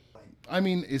 go ahead. I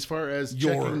mean, as far as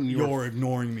you're checking your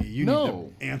ignoring me. You No.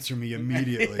 need to answer me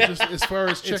immediately. just as far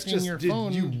as It's checking just, your did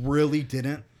phone you really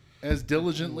didn't? as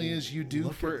diligently as you do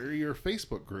Look for your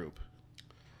Facebook group.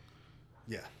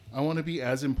 Yeah. I want to be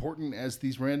as important as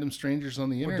these random strangers on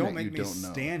the Well, internet don't make you me don't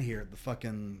know. stand here at the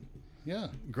fucking Yeah.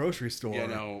 grocery store, Yeah,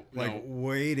 no,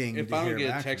 waiting If to I hear don't get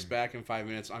a back text from back in 5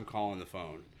 minutes, I'm calling the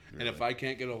phone. And if I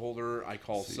can't get a hold of her, I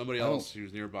call somebody I don't- else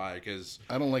who's nearby because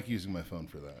I don't like using my phone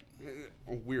for that.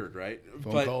 weird, right?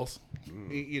 Phone calls.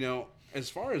 As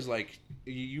far as like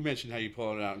you mentioned how you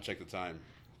pull it out and check the time.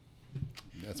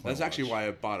 That's Actually why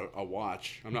I bought a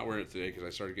watch. I'm not wearing it today because I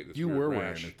started getting this. You weird were rash.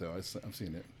 wearing it though. I've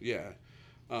seen it. Yeah,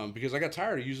 because I got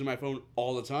tired of using my phone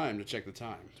all the time to check the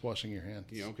time. It's washing your hands.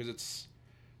 Because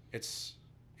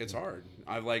it's hard.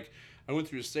 I went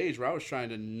through a stage where I was trying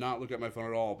to not look at my phone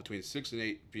at all between 6 and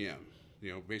 8 p.m.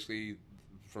 Basically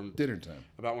from Dinner time.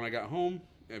 about when I got home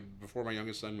and before my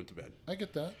youngest son went to bed. I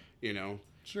get that.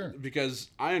 Sure. Because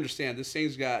I understand this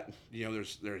thing's got,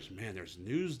 there's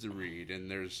news to read and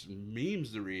there's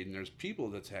memes to read and there's people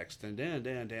to text and and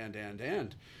then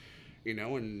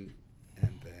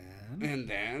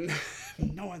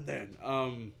no and then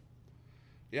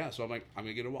yeah, so I'm like, I'm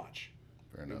gonna get a watch.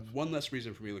 Fair enough. One less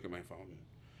reason for me to look at my phone.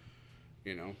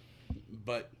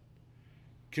 But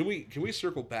can we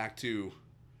circle back to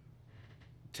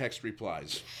text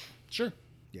replies. Sure.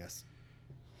 Yes.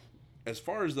 As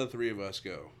far as the three of us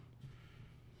go,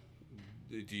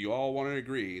 do you all want to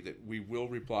agree that we will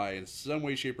reply in some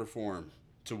way, shape, or form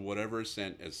to whatever is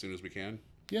sent as soon as we can?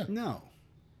 Yeah. No.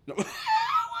 No.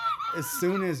 As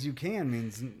soon as you can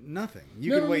means nothing.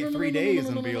 You No, could no, wait no, no, 3 no, no, days no,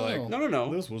 and no, be no, like, No,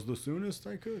 no. this was the soonest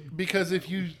I could. Because if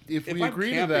we If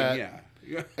agree I'm to camping, that,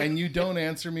 yeah. and you don't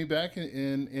answer me back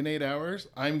in 8 hours,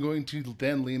 I'm going to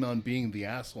then lean on being the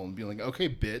asshole and be like, okay,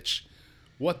 bitch,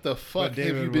 what the fuck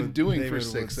have you been doing for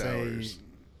 6 hours?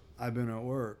 I've been at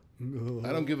work.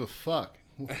 I don't give a fuck.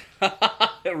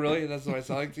 Really? That's what I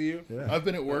sound like to you? Yeah. I've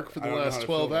been at work for I the don't know how last to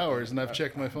 12 feel about hours that. and I've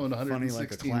checked my phone Funny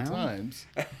like a 116 clown? times.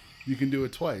 You can do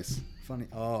it twice. Funny.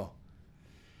 Oh.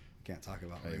 Can't talk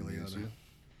about I Ray amuse Liotta. you.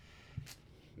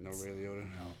 No Ray Liotta.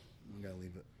 No. We gotta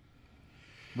leave it.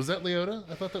 Was that Leota?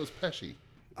 I thought that was Pesci.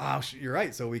 Oh, you're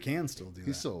right. So we can still do that.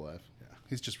 He's still alive. Yeah.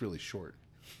 He's just really short.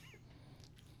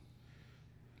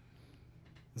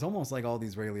 It's almost like all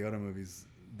these Ray Liotta movies,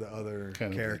 the other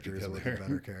Kind of characters were the together.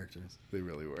 better characters. They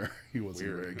really were. He wasn't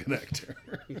a very Weird. good actor.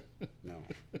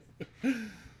 No.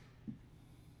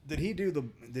 Did he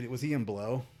do was he in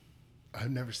Blow? I've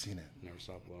never seen it. Never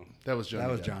saw Blow. That was Johnny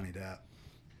That was Depp. Johnny Depp.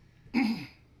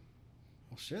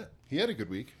 Well, shit. He had a good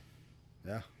week.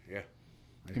 Yeah. Yeah.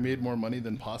 He made more money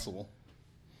than possible.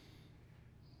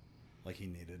 Like he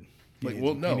needed. Like, needs,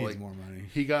 well, no, he needs like more money.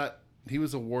 he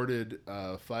was awarded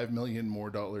 $5 million more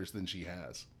than she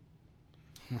has.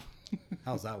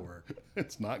 How's that work?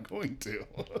 It's not going to.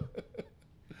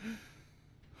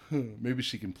 Maybe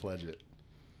she can pledge it.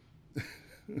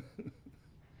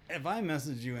 If I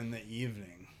message you in the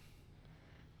evening,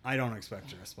 I don't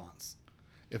expect a response.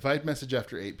 If I'd message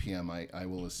after 8 p.m., I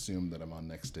will assume that I'm on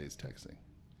next day's texting.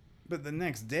 But the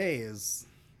next day is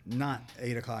not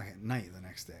 8 o'clock at night. The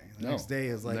next day. The No, next day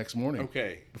is like next morning.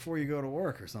 Okay. before you go to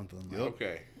work or something. Like,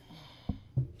 Okay.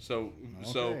 So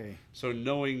Okay. so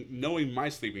knowing my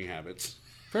sleeping habits.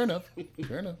 Fair enough.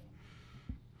 Fair enough.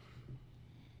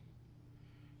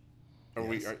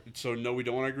 So no, we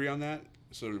don't want to agree on that.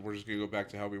 So we're just gonna go back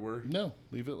to how we were. No,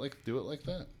 do it like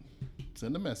that.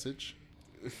 Send a message,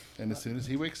 and as soon as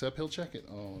he wakes up, he'll check it.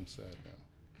 Oh, I'm sad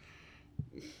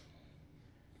now.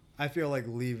 I feel like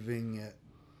leaving it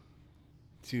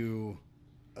to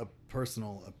a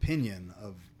personal opinion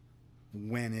of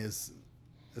when is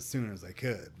as soon as I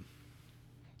could.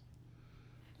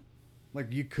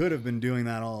 Like you could have been doing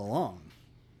that all along.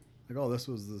 Like, oh, this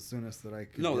was the soonest that I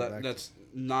could. No, get back that's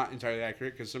not entirely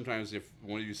accurate because sometimes if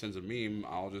one of you sends a meme,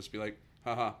 I'll just be like,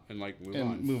 haha, and like move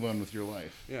on. Move on with your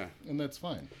life. Yeah. And that's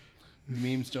fine.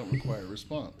 Memes don't require a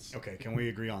response. to. Okay, can we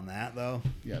agree on that though?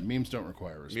 Yeah, memes don't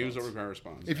require a response. Memes don't require a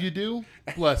response. If you do,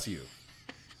 bless you.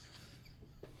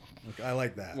 Okay, I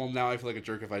like that. Well, now I feel like a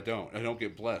jerk if I don't. I don't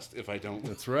get blessed if I don't.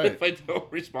 That's right. If I don't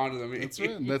respond to the meme. That's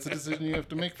right. That's a decision you have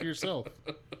to make for yourself.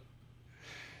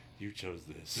 You chose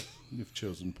this. You've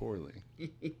chosen poorly.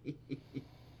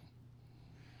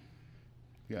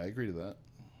 Yeah, I agree to that.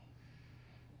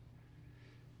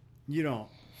 You don't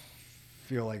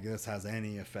feel like this has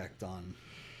any effect on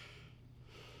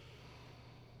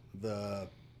the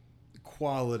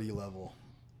quality level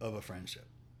of a friendship.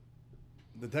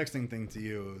 The texting thing to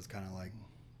you is kind of like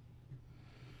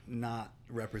not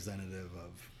representative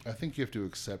of. I think you have to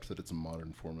accept that it's a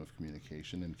modern form of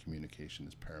communication, and communication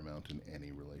is paramount in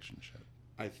any relationship.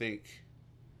 I think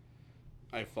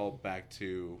I fall back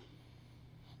to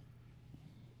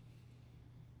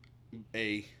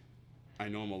A, I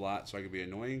know him a lot, so I can be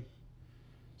annoying,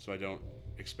 so I don't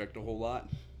expect a whole lot.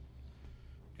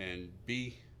 And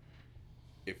B,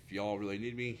 if y'all really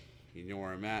need me, you know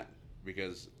where I'm at,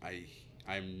 because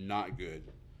I'm not good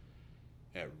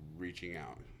at reaching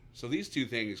out. So these two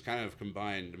things kind of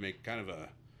combine to make kind of a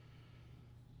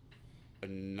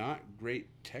not great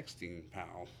texting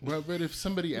pal. Well, but if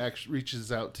somebody actually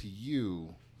reaches out to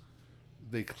you,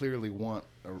 they clearly want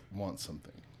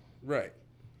something. Right.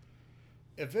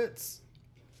 If it's,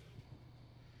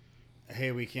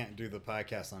 hey, we can't do the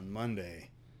podcast on Monday,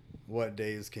 what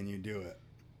days can you do it?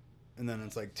 And then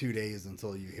it's like 2 days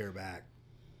until you hear back.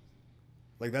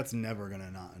 Like, that's never going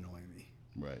to not annoy me.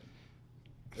 Right.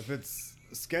 If it's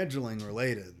scheduling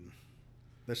related,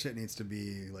 that shit needs to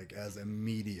be like as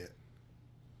immediate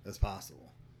as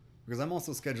possible. Because I'm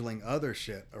also scheduling other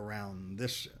shit around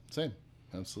this shit. Same.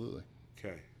 Absolutely.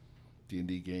 Okay.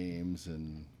 D&D games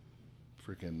and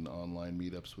freaking online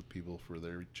meetups with people for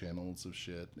their channels of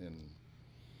shit, and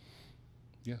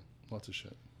yeah, lots of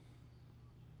shit.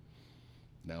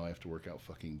 Now I have to work out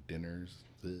fucking dinners.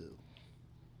 Ugh.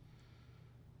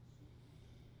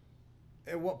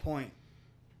 At what point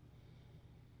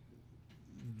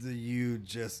do you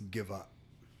just give up?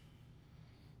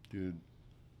 Dude,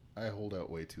 I hold out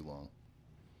way too long.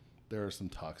 There are some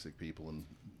toxic people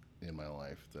in my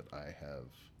life that I have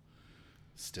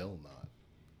still not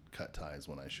cut ties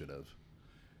when I should have.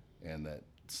 And that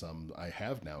some I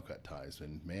have now cut ties,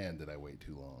 and man, did I wait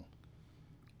too long.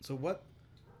 So what,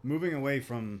 moving away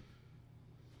from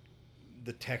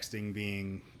the texting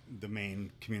being the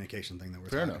main communication thing that we're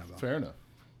talking about. Fair enough.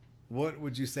 What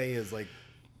would you say is like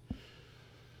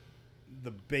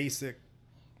the basic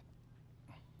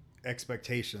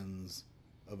expectations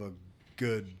of a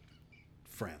good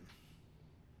friend?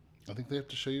 I think they have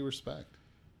to show you respect.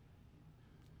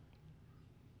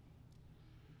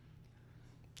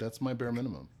 That's my bare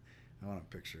minimum. I want a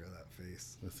picture of that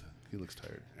face. He looks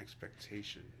tired.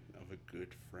 Expectation of a good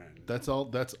friend. That's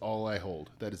all I hold.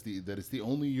 That is the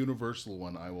only universal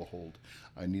one I will hold.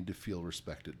 I need to feel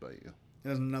respected by you. It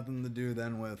has nothing to do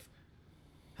then with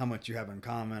how much you have in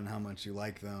common, how much you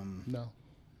like them. No.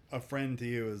 A friend to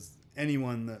you is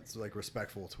anyone that's like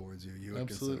respectful towards you. You would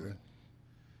Absolutely. consider.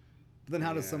 But then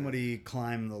how does somebody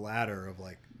climb the ladder of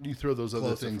like... You throw those other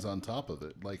Closer things on top of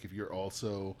it. Like if you're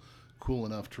also cool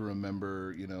enough to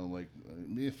remember, like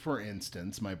for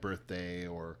instance, my birthday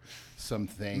or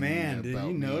something. Man, did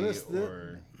you notice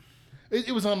that?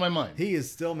 It was on my mind. He is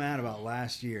still mad about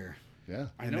last year. Yeah.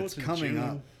 I know it's it's coming in June.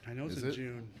 up. I know it's Is in it?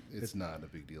 June. It's not a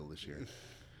big deal this year.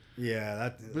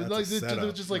 Yeah, But that's like a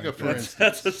setup just like right a for there. instance.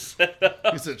 That's a setup.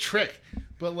 It's a trick.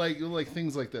 But like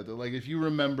things like that. Like if you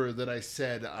remember that I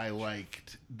said I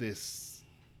liked this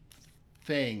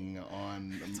thing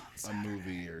on a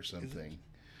movie or something.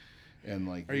 And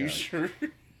like Are you sure?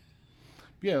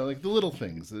 Yeah, like the little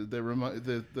things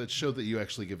that show that you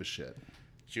actually give a shit.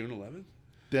 June 11th?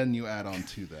 Then you add on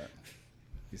to that.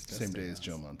 He's Same testing day as us.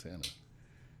 Joe Montana.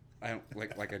 I don't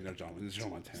like I know Joe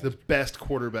Montana. It's the best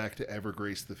quarterback to ever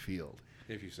grace the field.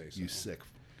 If you say so. You sick.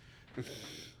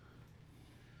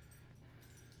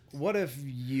 What if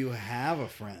you have a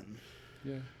friend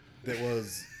Yeah. that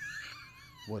was...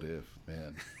 What if,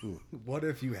 man? Ooh. What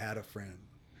if you had a friend?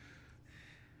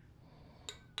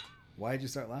 Why'd you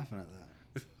start laughing at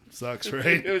that? Sucks,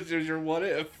 right? It was your what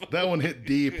if. That one hit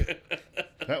deep.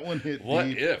 That one hit What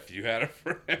deep. if you had a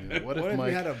friend? Yeah, What if you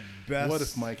had a best... What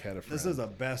if Mike had a friend? This is a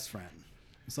best friend.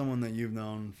 Someone that you've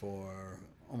known for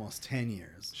almost 10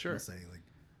 years. Sure. Let's say, like,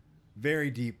 very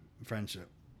deep friendship.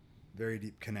 Very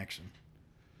deep connection.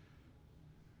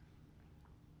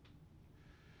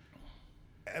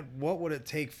 What would it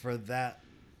take for that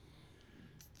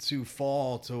to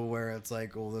fall to where it's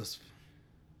like, well, this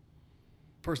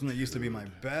person that used to be my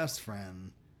best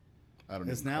friend I don't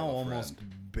is even now call a almost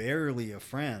friend. barely a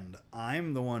friend.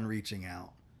 I'm the one reaching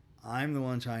out. I'm the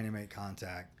one trying to make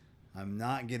contact. I'm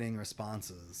not getting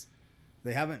responses.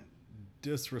 They haven't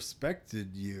disrespected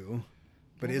you,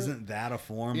 but Well, isn't that a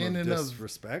form In of and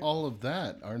disrespect? of all of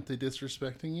that, aren't they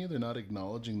disrespecting you? They're not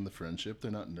acknowledging the friendship.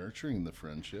 They're not nurturing the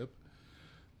friendship.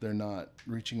 They're not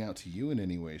reaching out to you in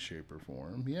any way, shape, or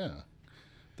form. Yeah.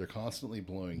 They're constantly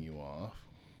blowing you off.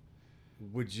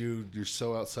 Would you You're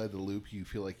so outside the loop, you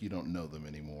feel like you don't know them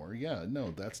anymore. Yeah,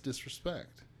 no, that's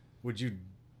disrespect.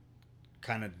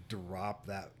 kind of drop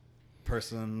that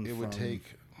person? It would from- take,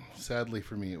 sadly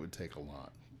for me, it would take a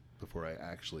lot before I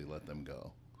actually let them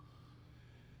go.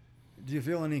 Do you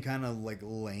feel any kind of like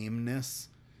lameness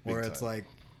where Big it's time. like,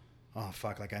 oh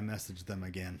fuck, like I messaged them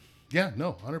again. Yeah,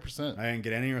 no, 100%. I didn't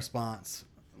get any response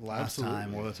last time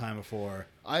Absolutely. or the time before.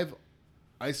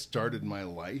 I started my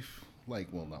life, like,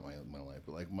 well, not my life,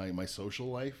 but like my social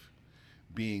life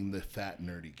being the fat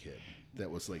nerdy kid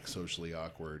that was like socially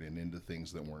awkward and into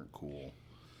things that weren't cool.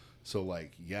 So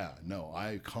like, yeah, no,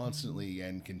 I constantly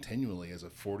and continually as a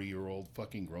 40-year-old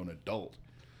fucking grown adult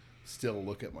still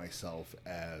look at myself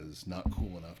as not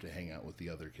cool enough to hang out with the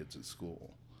other kids at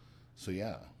school. So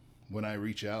yeah, when I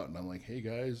reach out and I'm like, hey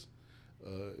guys,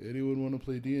 anyone want to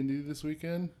play D&D this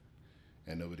weekend?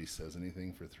 And nobody says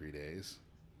anything for 3 days.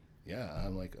 Yeah,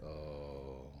 I'm like,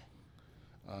 oh,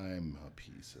 I'm a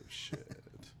piece of shit.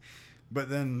 But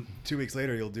then 2 weeks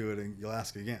later, you'll do it and you'll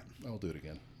ask again. I'll do it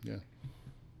again. Yeah.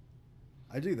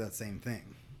 I do that same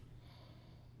thing.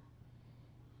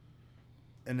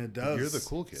 And it does You're the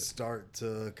cool kid. start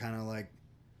to kind of like,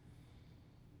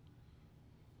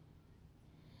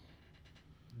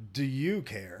 do you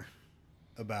care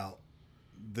about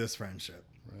this friendship?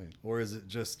 Right. Or is it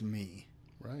just me?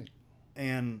 Right.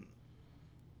 And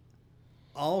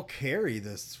I'll carry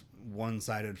this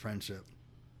one-sided friendship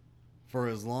for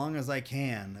as long as I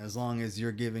can, as long as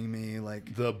you're giving me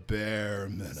like The bare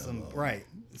minimum. some right.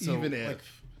 So, Even if. like,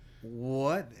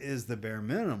 what is the bare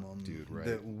minimum Dude, right.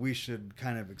 that we should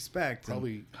kind of expect?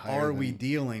 Probably And higher are we than-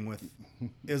 dealing with,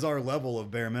 is our level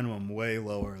of bare minimum way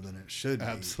lower than it should be?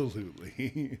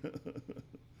 Absolutely.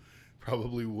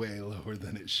 Probably way lower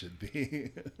than it should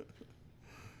be.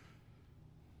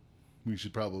 We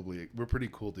should probably, we're pretty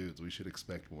cool dudes. We should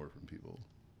expect more from people.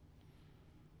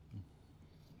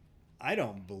 I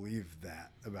don't believe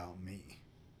that about me.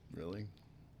 Really?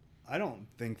 I don't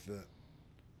think that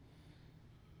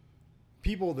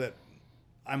people that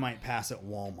I might pass at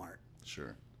Walmart,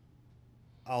 Sure.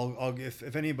 I'll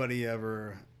if anybody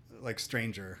ever, like,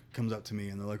 stranger comes up to me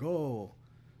and they're like, "Oh,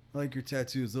 I like your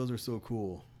tattoos. Those are so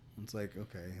cool." It's like,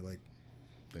 okay, like,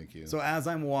 Thank you. so as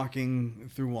I'm walking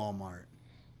through Walmart,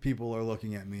 people are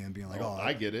looking at me and being like, "Oh,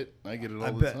 I get it. I get it all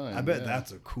I the bet time. I bet Yeah.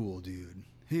 that's a cool dude.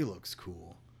 He looks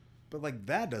cool." But, like,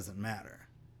 that doesn't matter.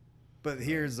 But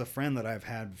here's a friend that I've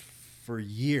had for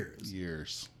years.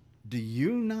 Years. Do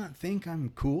you not think I'm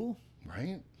cool?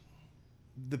 Right?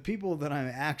 The people that I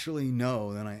actually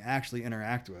know and I actually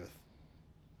interact with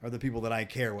are the people that I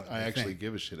care what I they actually think.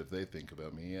 give a shit if they think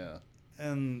about me, yeah.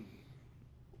 And,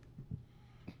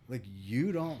 like,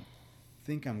 you don't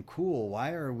think I'm cool.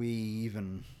 Why are we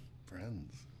even...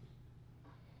 Friends.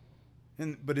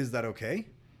 But is that okay?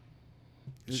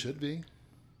 It should be.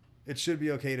 It should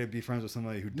be okay to be friends with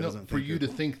somebody who doesn't No, for think you you're to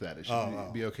cool. think that. It should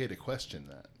Oh. be okay to question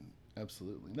that.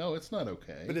 Absolutely. No, it's not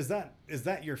okay. But is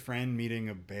that your friend meeting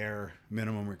a bare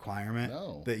minimum requirement?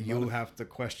 No, That you not if- have to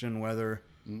question whether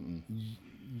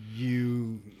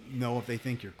you know if they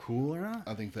think you're cool or not?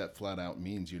 I think that flat out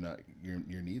means your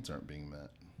needs aren't being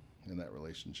met in that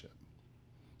relationship.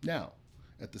 Now,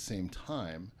 at the same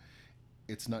time,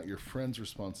 it's not your friend's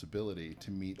responsibility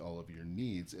to meet all of your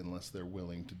needs unless they're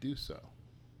willing to do so.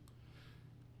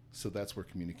 So that's where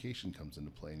communication comes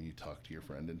into play, and you talk to your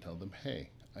friend and tell them, hey,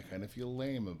 I kind of feel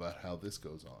lame about how this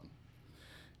goes on.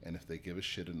 And if they give a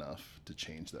shit enough to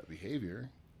change that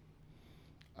behavior,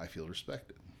 I feel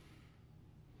respected.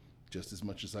 Just as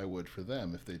much as I would for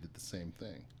them if they did the same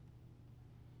thing.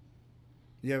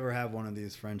 You ever have one of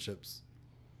these friendships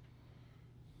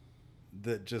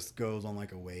that just goes on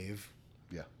like a wave?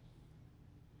 Yeah.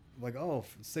 Like, oh,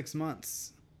 for 6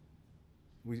 months,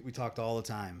 we talked all the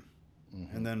time.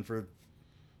 Mm-hmm. And then for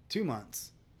 2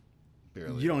 months,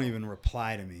 Barely. you don't even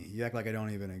reply to me. You act like I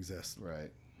don't even exist.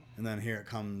 Right. And then here it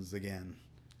comes again.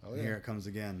 Oh, And yeah. here it comes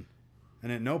again.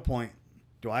 And at no point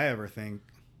do I ever think,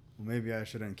 well, maybe I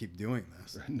shouldn't keep doing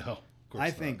this. No, of course I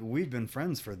not. think we've been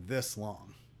friends for this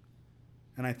long.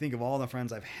 And I think of all the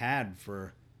friends I've had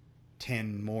for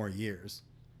 10 more years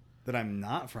that I'm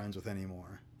not friends with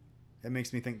anymore. It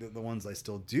makes me think that the ones I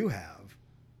still do have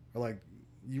are like,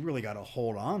 you really got to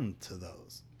hold on to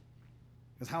those.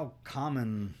 Because how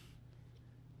common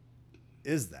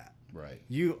is that? Right.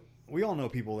 We all know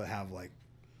people that have like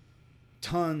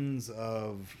tons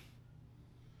of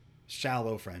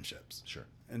shallow friendships. Sure.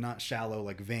 And not shallow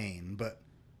like vain, but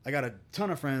I got a ton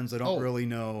of friends that don't Oh, really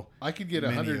know. I could get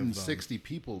many of them. 160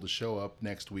 people to show up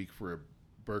next week for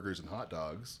burgers and hot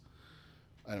dogs.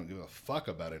 I don't give a fuck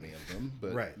about any of them,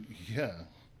 but Right. yeah.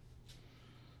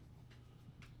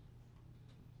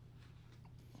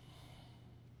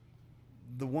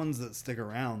 The ones that stick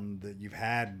around that you've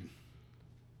had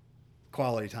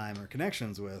quality time or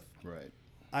connections with, Right.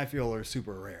 I feel are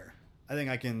super rare. I think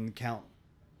I can count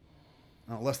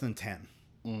less than 10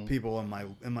 people in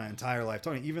my entire life.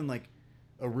 Talking even like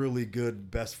a really good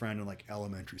best friend in like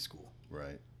elementary school.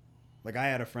 Right. Like I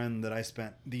had a friend that I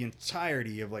spent the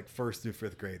entirety of like 1st through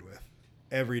 5th grade with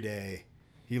every day.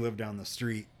 He lived down the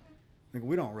street. Like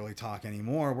we don't really talk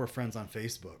anymore. We're friends on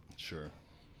Facebook. Sure.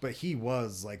 But he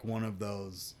was like one of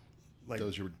those like That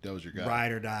was your guy.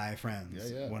 ride or die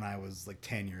friends Yeah, yeah. when I was like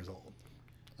 10 years old.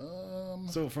 Um,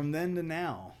 So from then to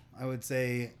now, I would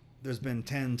say there's been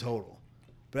 10 total.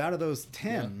 But out of those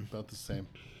 10, yeah, about the same.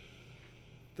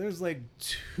 there's like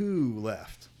 2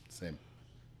 left. Same.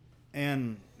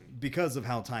 And because of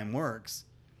how time works,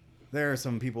 there are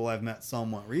some people I've met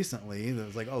somewhat recently that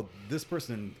was like, oh, this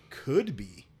person could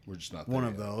be We're just not one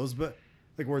there of yet. those, but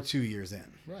like we're 2 years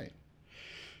in. Right.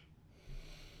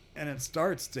 And it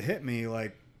starts to hit me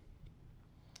like,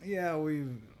 yeah, we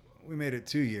made it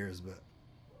 2 years, but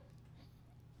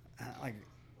like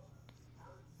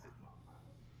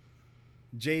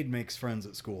Jade makes friends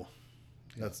at school.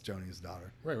 Yeah. That's Joni's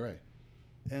daughter. Right, right.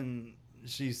 And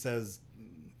she says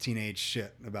teenage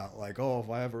shit about like, oh, if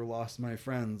I ever lost my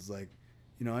friends, like,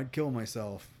 you know, I'd kill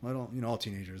myself. I don't, you know, all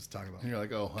teenagers talk about And you're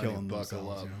like, oh, honey, killing buckle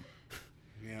themselves. up.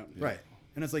 You know? Yeah. Right.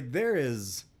 And it's like there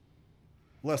is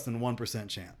less than 1%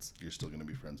 chance You're still going to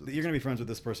be friends with that you're going to be friends with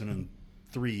this person in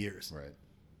 3 years. Right.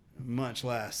 Much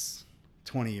less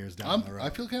 20 years down the road. I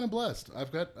feel kind of blessed.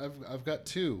 I've got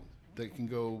two that can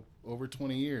go over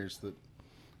 20 years that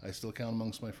I still count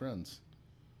amongst my friends.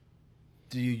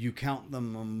 Do you count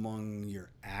them among your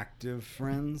active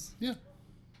friends? Yeah.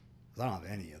 'Cause I don't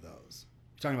have any of those.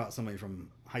 You're talking about somebody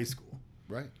from high school.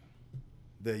 Right.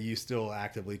 That you still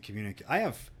actively communicate. I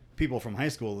have people from high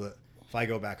school that if I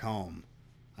go back home,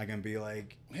 I can be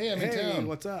like, Hey, I'm in town.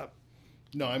 What's up?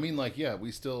 No, I mean, like, yeah,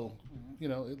 we still,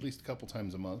 at least a couple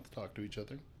times a month talk to each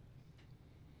other.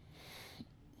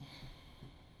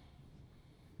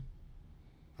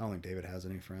 I don't think David has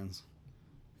any friends.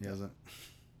 He hasn't.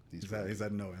 He's He's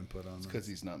had no input on this. because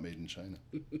he's not made in China.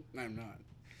 I'm not.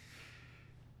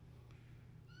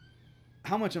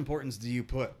 How much importance do you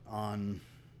put on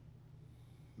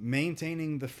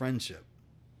maintaining the friendship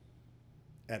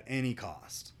at any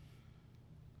cost?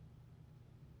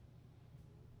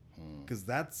 Because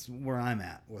that's where I'm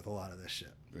at with a lot of this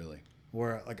shit. Really?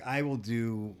 Where, like, I will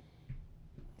do...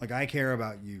 Like, I care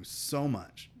about you so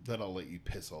much. That I'll let you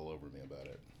piss all over me about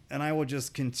it. And I will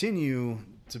just continue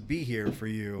to be here for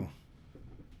you.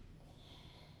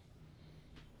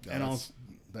 And I'll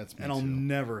too.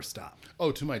 never stop.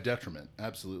 Oh, to my detriment,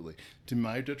 absolutely. To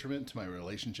my detriment, to my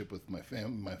relationship with my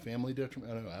family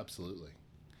detriment. Oh, absolutely.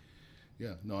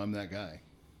 Yeah, no, I'm that guy.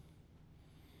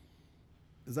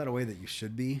 Is that a way that you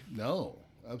should be? No,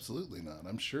 absolutely not.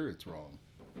 I'm sure it's wrong.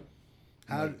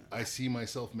 How I see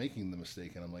myself making the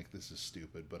mistake, and I'm like, this is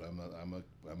stupid. But I'm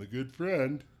a good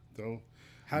friend, so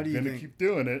How do you I'm gonna think- keep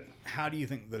doing it. How do you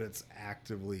think that it's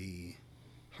actively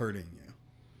hurting you?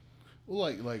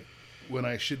 Well, like when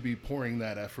I should be pouring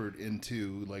that effort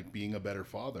into like being a better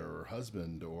father or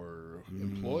husband or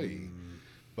employee,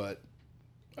 but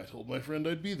I told my friend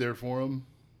I'd be there for him.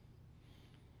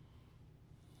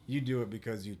 You do it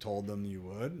because you told them you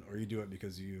would, or you do it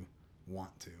because you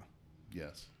want to?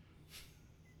 Yes.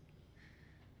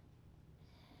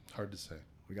 Hard to say.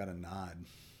 We got a nod.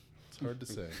 It's hard to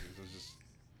say. It's just,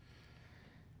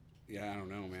 yeah, I don't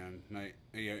know, man.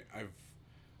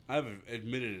 I've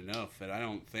admitted enough that I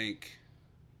don't think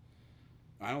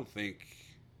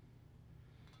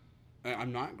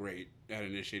I'm not great at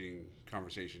initiating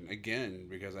conversation again,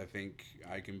 because I think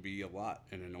I can be a lot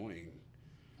and annoying,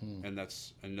 and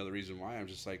that's another reason why I'm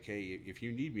just like, hey, if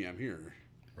you need me, I'm here.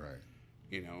 Right.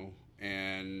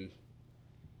 And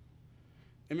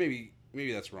maybe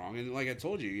that's wrong. And like I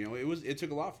told you, it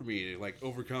took a lot for me to like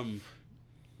overcome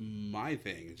my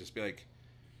thing and just be like,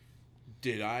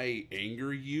 did I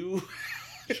anger you?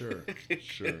 Sure.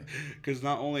 Because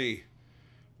not only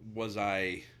was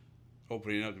I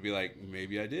opening up to be like,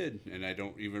 maybe I did, and I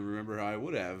don't even remember how I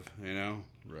would have,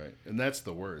 Right. And that's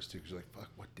the worst too, because you're like, fuck,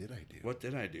 what did I do? What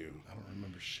did I do? I don't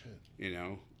remember shit.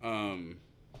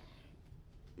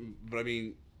 But I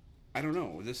mean, I don't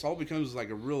know. This all becomes like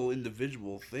a real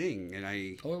individual thing, and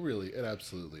It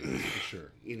absolutely is, for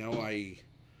sure.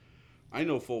 I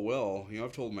know full well,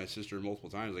 I've told my sister multiple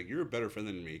times, like, you're a better friend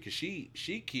than me, because she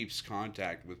keeps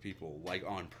contact with people, like,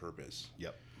 on purpose.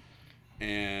 Yep.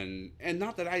 And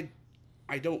not that I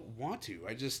don't want to.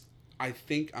 I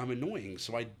think I'm annoying,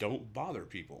 so I don't bother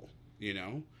people,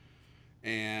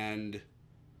 And,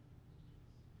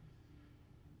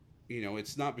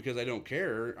 it's not because I don't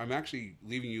care. I'm actually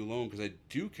leaving you alone because I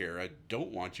do care. I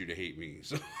don't want you to hate me.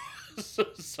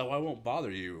 So I won't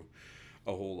bother you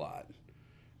a whole lot.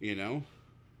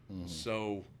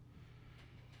 So,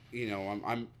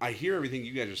 I hear everything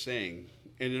you guys are saying,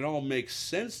 and it all makes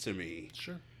sense to me.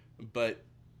 Sure. But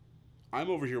I'm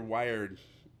over here wired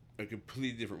a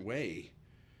completely different way.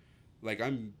 Like,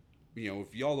 I'm,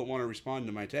 if y'all don't want to respond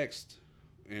to my text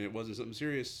and it wasn't something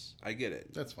serious, I get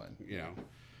it. That's fine.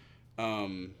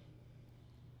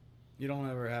 You don't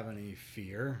ever have any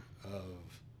fear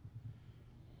of,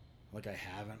 like, I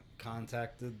haven't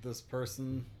contacted this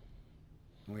person,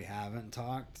 we haven't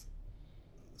talked,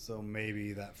 so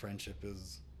maybe that friendship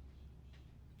is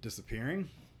disappearing?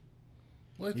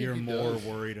 Well, I think You're he more does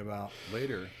worried about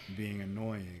later. being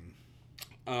annoying.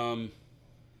 All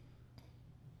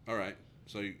right.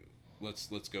 So let's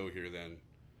go here then.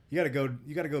 You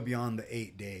gotta go beyond the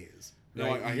 8 days. No,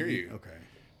 right? I hear you. Okay.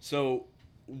 So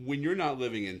when you're not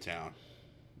living in town,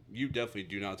 you definitely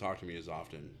do not talk to me as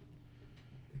often.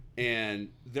 And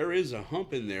there is a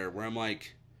hump in there where I'm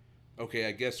like, okay,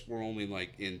 I guess we're only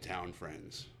like in town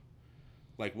friends.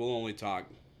 Like, we'll only talk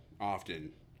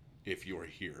often if you're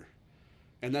here.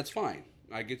 And that's fine.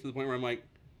 I get to the point where I'm like,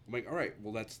 all right,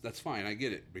 well, that's fine. I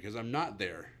get it, because I'm not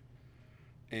there.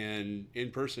 And in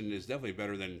person is definitely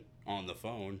better than on the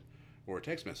phone or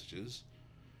text messages.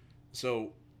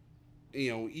 So,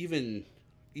 even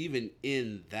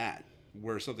in that,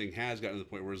 where something has gotten to the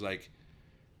point where it's like,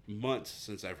 months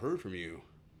since I've heard from you.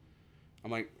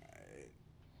 I'm like,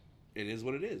 it is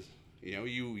what it is. You know,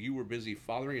 you were busy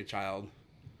fathering a child,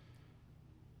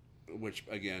 which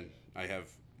again I have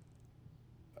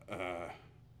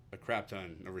a crap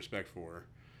ton of respect for.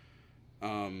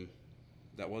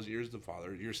 That wasn't yours to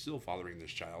father. You're still fathering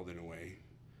this child in a way.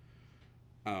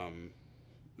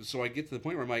 So I get to the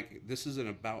point where I'm like, this isn't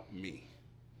about me.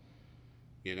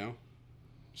 You know?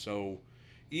 So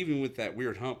even with that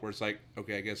weird hump where it's like,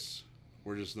 okay, I guess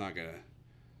we're just not going to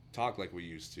talk like we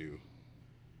used to.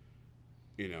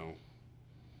 You know,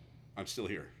 I'm still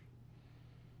here.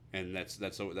 And that's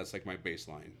like my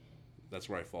baseline. That's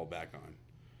where I fall back on.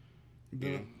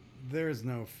 You know? There's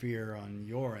no fear on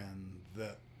your end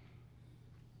that,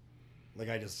 like,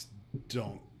 I just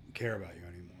don't care about you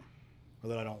anymore, or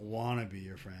that I don't want to be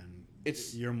your friend.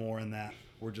 You're more in that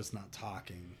we're just not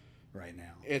talking right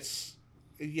now.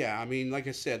 Yeah. I mean, like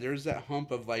I said, there's that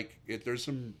hump of like, if there's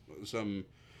some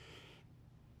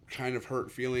kind of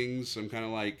hurt feelings, some kind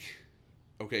of like,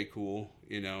 okay, cool,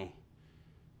 you know,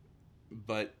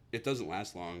 but it doesn't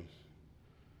last long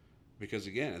because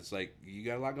again, it's like you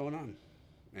got a lot going on,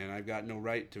 and I've got no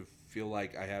right to feel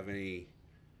like I have any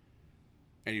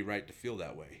right to feel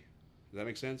that way. Does that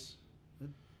make sense?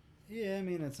 Yeah, I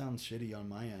mean, it sounds shitty on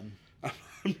my end.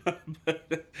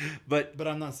 but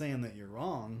I'm not saying that you're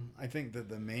wrong. I think that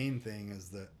the main thing is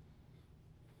that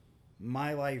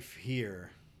my life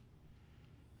here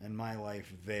and my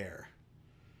life there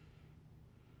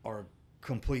are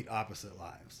complete opposite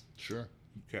lives. Sure.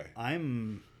 Okay.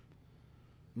 I'm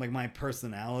like, my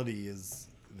personality is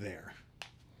there,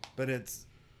 but it's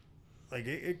like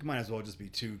it might as well just be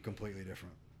two completely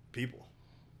different people.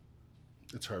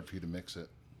 It's hard for you to mix it.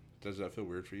 Does that feel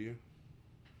weird for you?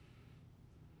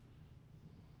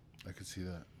 I could see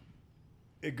that.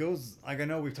 It goes, like, I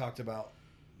know we've talked about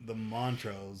the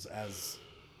Montrose as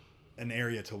an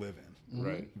area to live in, Mm-hmm.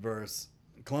 Right. versus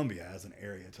Columbia as an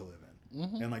area to live in,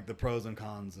 Mm-hmm. and like the pros and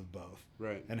cons of both,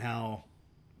 Right. and how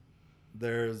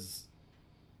there's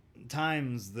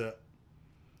times that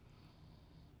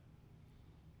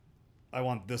I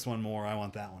want this one more, I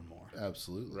want that one more,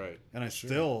 Absolutely. Right. and I Sure.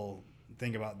 still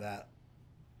think about that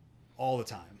all the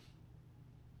time.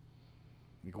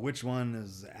 Like, which one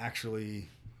is actually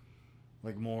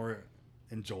like more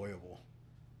enjoyable?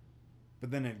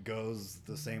 But then it goes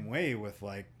the same way with,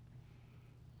 like,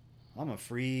 I'm a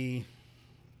free,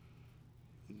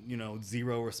 you know,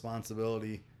 zero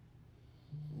responsibility,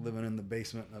 living in the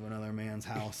basement of another man's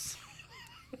house.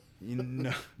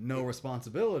 No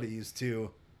responsibilities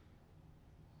to,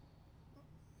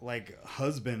 like,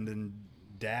 husband and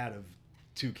dad of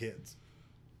 2 kids,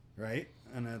 right?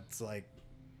 And it's like,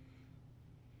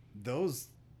 those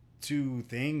two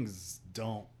things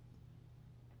don't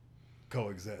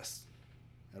coexist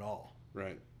at all.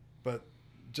 Right. But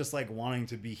just like wanting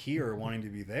to be here or wanting to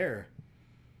be there,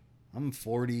 I'm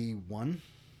 41.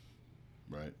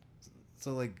 Right.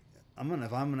 So, like,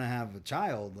 if I'm gonna have a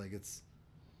child, like, it's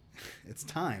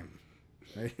time,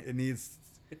 right? It needs,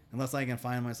 unless I can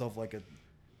find myself like a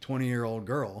 20-year-old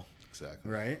girl,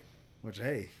 Exactly. right? Which,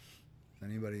 hey,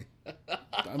 anybody,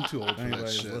 I'm too old for that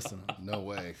anybody's shit. listening. No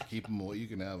way. Keep them. You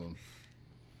can have them.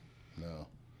 No.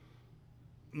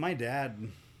 My dad,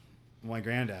 my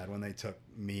granddad, when they took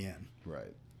me in,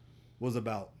 Right. was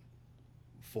about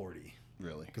 40.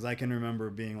 Really. Because I can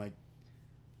remember being like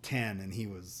 10 and he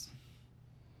was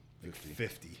like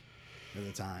 50 at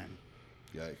the time.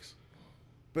 Yikes.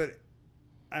 But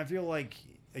I feel like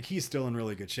he's still in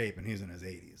really good shape, and he's in his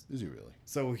 80s. Is he really?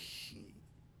 So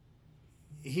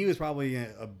he was probably in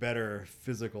a better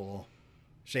physical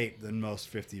shape than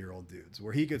most 50-year-old dudes,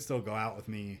 where he could still go out with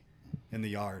me in the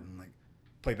yard and, like,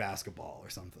 play basketball or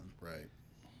something. Right.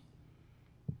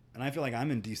 And I feel like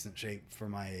I'm in decent shape for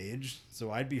my age,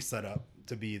 so I'd be set up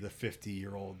to be the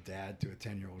 50-year-old dad to a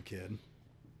 10-year-old kid.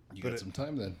 You But got some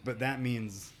time then. But that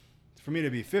means for me to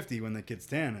be 50 when the kid's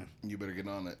 10, You better get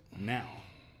on it. now.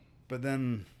 But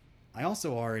then I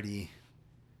also already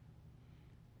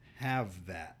have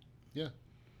that, Yeah.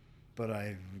 but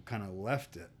I've kind of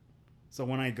left it. So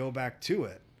when I go back to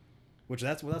it, which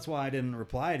that's why I didn't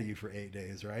reply to you for 8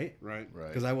 days, right? Right.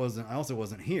 Right. Because I also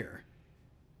wasn't here.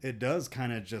 It does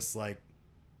kind of just like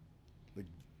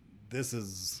this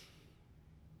is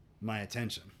my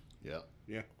attention. Yeah.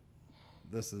 Yeah.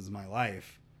 This is my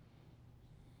life.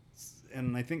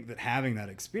 And I think that having that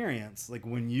experience, like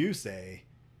when you say,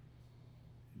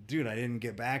 dude, I didn't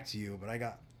get back to you, but I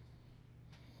got,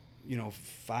 you know,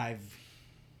 five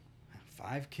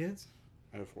kids?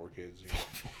 I have 4 kids.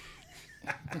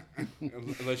 Yeah.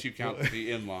 Unless you count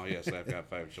the in-law, yes, I've got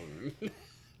 5 children.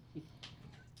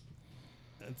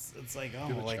 it's like, Do you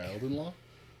have oh, a like, child-in-law?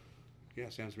 Yeah,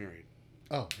 Sam's married.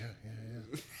 Oh,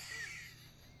 yeah.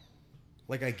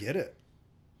 like I get it.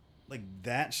 Like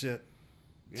that shit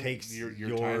Yeah, takes your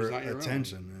your time's not your own.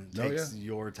 attention. And it Oh, takes yeah.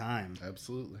 your time.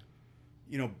 Absolutely.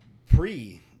 You know,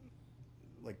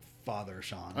 like Father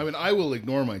Sean. I mean, I will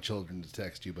ignore my children to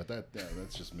text you, but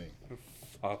that's just me.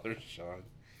 Father Sean.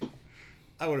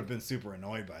 I would have been super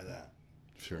annoyed by that.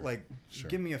 Sure. Like, Sure.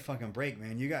 give me a fucking break,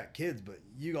 man. You got kids, but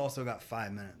you also got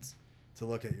 5 minutes to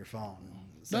look at your phone.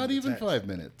 And send Not a even text. 5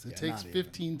 minutes. It Yeah, takes not even.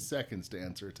 15 seconds to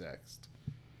answer a text.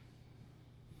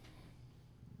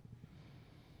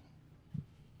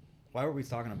 Why were we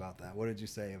talking about that? What did you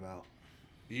say about?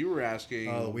 You were asking.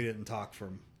 Oh, we didn't talk for.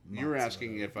 You were months or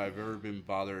asking whatever. if I've ever been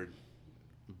bothered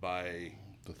by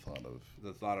The thought of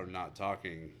the thought of not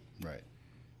talking. right.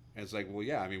 And it's like, well,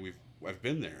 yeah. I mean, I've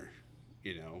been there,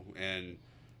 you know, and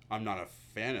I'm not a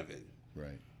fan of it.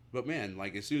 Right. But man,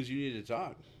 like as soon as you needed to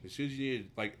talk, as soon as you needed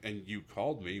and you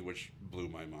called me, which blew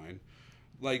my mind.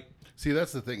 Like, See,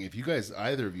 that's the thing. If you guys,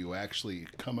 either of you, actually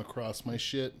come across my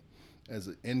shit as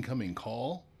an incoming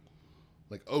call,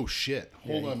 like, oh shit,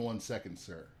 hold on 1 second,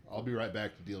 sir. I'll be right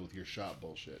back to deal with your shop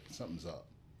bullshit. Something's up.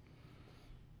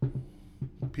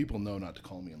 People know not to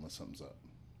call me unless something's up.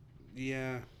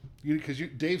 yeah, Because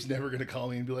Dave's never going to call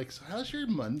me and be like, so how's your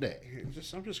Monday? I'm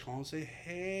just calling and say,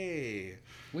 hey,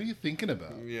 What are you thinking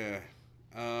about? yeah.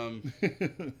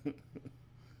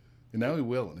 And now he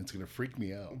will, and it's going to freak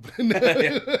me out.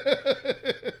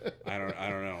 I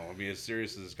don't know. I mean, as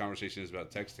serious as this conversation is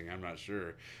about texting, I'm not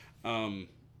sure.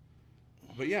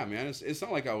 But yeah, man, it's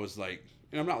not like I was like,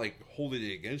 and I'm not like holding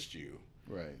it against you.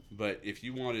 Right. But if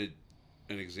you wanted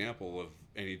an example of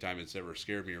any time it's ever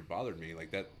scared me or bothered me,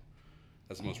 like that's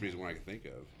the most recent one I can think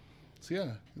of. So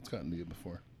yeah, it's gotten to you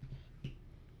before.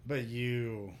 But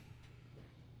you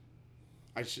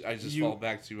I just fall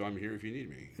back to I'm here if you need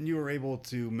me. were able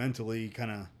to mentally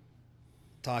kind of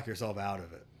talk yourself out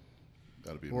of it,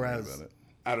 Gotta be Whereas- worried about it.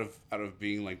 Out of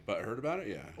being like butthurt about it,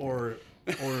 yeah. or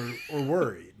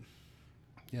worried.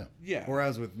 Yeah. Yeah.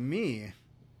 Whereas with me,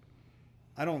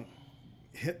 I don't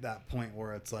hit that point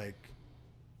where it's like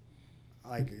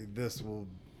this will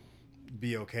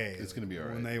be okay. It's gonna be all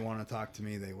When right. they want to talk to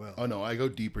me, they will. Oh no, I go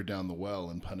deeper down the well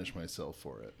and punish myself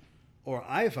for it. Or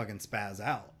I fucking spaz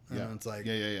out. And Yeah. it's like,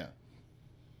 yeah.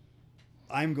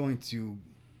 I'm going to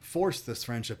force this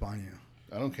friendship on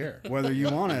you. I don't care. Whether you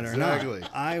want it or Exactly.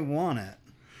 not. I want it.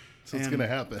 So it's And gonna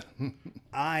happen.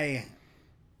 I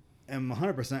am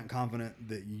 100% confident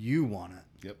that you want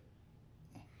it. Yep.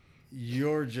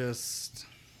 You're just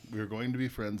We're going to be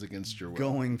friends against your will.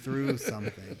 going through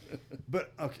something.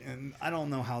 But, okay, and I don't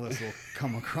know how this will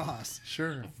come across.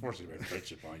 Sure. Forcing my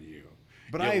friendship on you.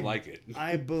 But You I don't like it.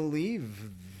 I believe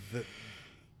that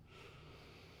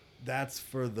that's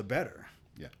for the better.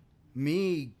 Yeah.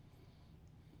 Me,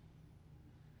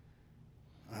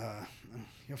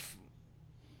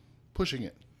 Pushing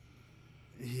it.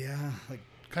 yeah, like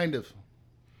Kind of.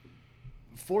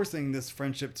 forcing this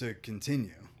friendship to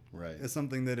continue Right. is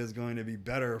something that is going to be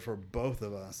better for both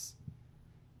of us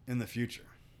in the future.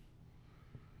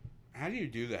 How do you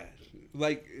do that?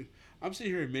 Like, I'm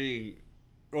sitting here admitting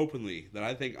openly that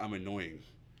I think I'm annoying.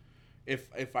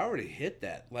 If I were to hit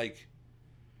that, like,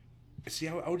 see,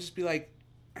 I would just be like,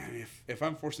 I mean, if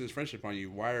I'm forcing this friendship on you,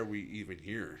 why are we even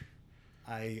here?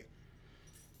 Okay,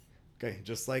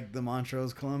 just like the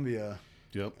Montrose Columbia,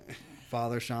 Yep.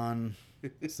 Father Sean,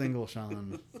 Single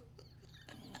Sean.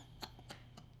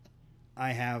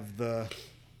 I have the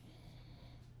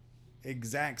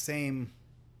exact same.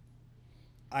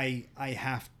 I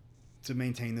have to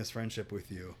maintain this friendship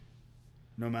with you,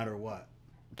 no matter what.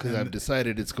 Because I've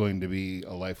decided it's going to be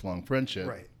a lifelong friendship.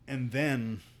 Right, and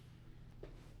then,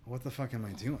 what the fuck am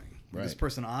I doing? This Right.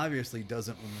 person obviously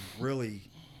doesn't really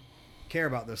care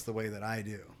about this the way that I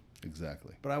do.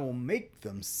 Exactly. But I will make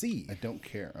them see, I don't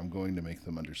care. I'm going to make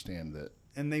them understand that.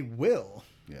 and they will.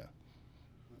 Yeah.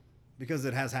 Because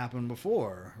it has happened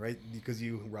before, right? Because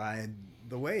you ride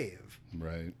the wave.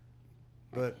 Right.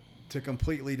 But to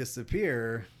completely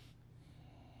disappear,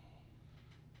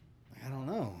 I don't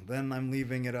know. Then I'm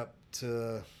leaving it up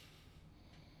to...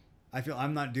 I feel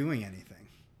I'm not doing anything.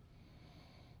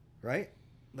 Right?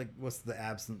 Like, what's the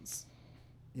absence?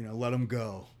 You know, let them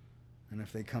go. And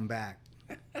if they come back,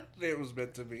 It was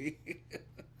meant to be.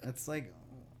 it's like...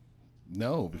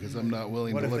 No, because I'm not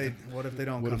willing What to if look they? at... What if they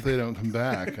don't? What come if they don't come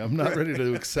back? I'm not ready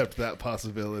to accept that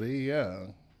possibility. Yeah.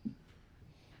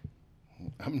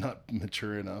 I'm not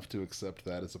mature enough to accept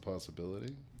that as a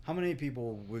possibility. How many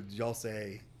people would y'all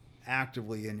say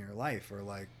actively in your life are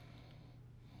like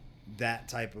that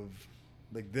type of,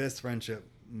 like, this friendship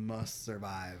must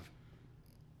survive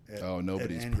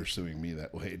Nobody's any- pursuing me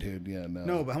that way, dude. Yeah, no.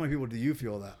 No, but how many people do you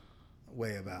feel that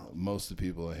way about? Most of the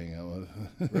people I hang out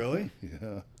with. Really?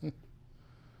 Yeah.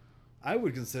 I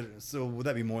would consider. So would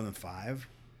that be more than 5?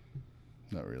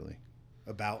 Not really.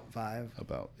 About 5?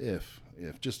 About if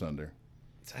just under.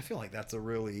 I feel like that's a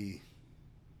really.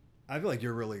 I feel like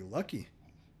you're really lucky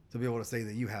to be able to say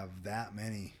that you have that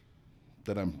many.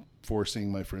 That I'm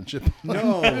forcing my friendship.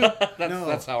 No,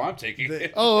 That's how I'm taking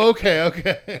it. Oh,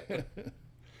 okay.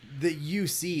 That you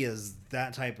see as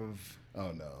that type of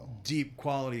Oh no. deep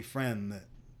quality friend that,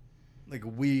 like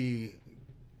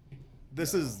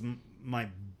this is my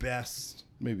best,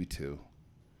 Maybe 2.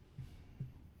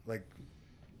 like,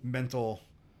 mental,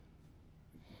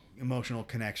 emotional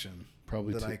connection.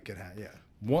 Probably that 2. I could have. Yeah.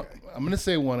 One, I'm gonna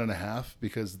say 1.5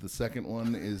 because the second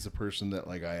one is a person that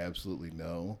like I absolutely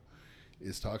know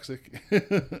is toxic,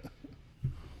 and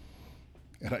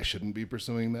I shouldn't be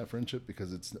pursuing that friendship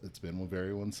because it's been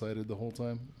very one-sided the whole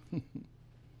time.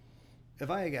 If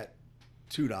I got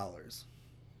 $2,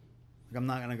 like, I'm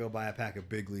not gonna go buy a pack of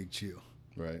Big League Chew,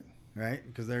 Right. right?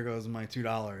 Because there goes my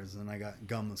 $2, and I got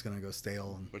gum that's gonna go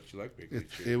stale, and But you like Big It, League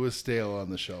Chew. it was stale on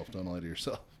the shelf. Don't lie to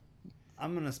yourself.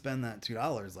 I'm gonna spend that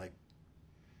 $2 like,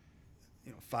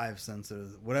 5 cents or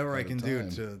whatever I At a can do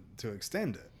time. to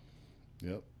extend it.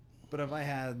 Yep. But if I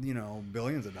had,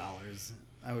 billions of dollars,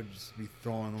 I would just be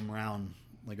throwing them around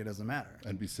like it doesn't matter.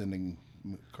 I'd be sending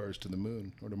cars to the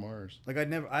moon or to Mars. Like I'd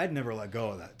never let go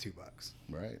of that $2.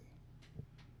 Right.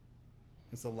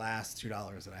 It's the last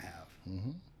 $2 that I have.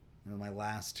 Mm-hmm. And my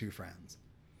last 2 friends.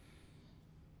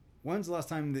 When's the last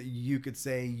time that you could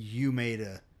say you made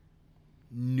a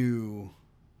new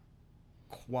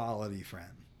quality friend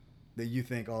that you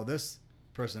think, oh, this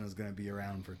person is going to be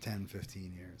around for 10,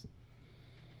 15 years?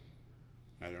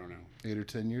 I don't know. 8 or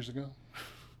 10 years ago.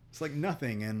 It's like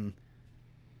nothing in,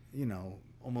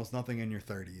 almost nothing in your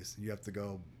 30s. You have to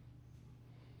go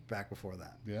back before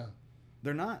that. Yeah.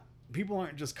 They're not, people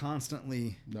aren't just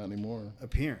constantly Not anymore.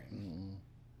 appearing. Mm-mm.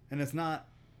 And it's not,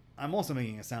 I'm also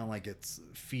making it sound like it's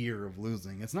fear of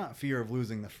losing. It's not fear of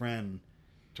losing the friend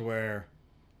to where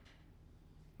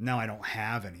now I don't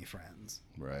have any friends.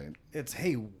 Right. It's,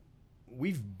 hey,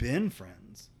 we've been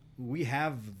friends. We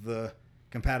have the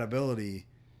compatibility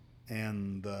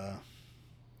and the,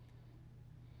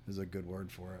 there's a good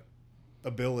word for it,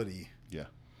 ability Yeah.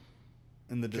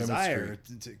 and the desire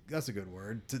to that's a good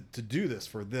word, to do this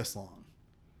for this long.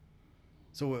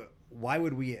 So why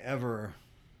would we ever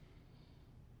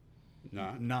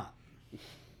not?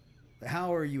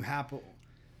 How are you happy?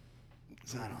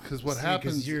 Because what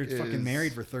happens Because you're is, fucking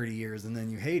married for 30 years and then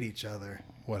you hate each other.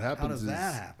 What happens How does is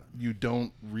that happen? you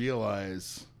don't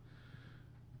realize.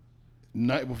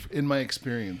 Not in my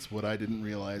experience, what I didn't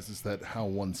realize is that how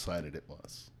one-sided it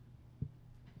was.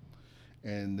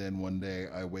 And then one day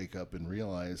I wake up and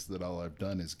realize that all I've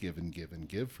done is give and give and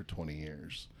give for 20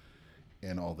 years.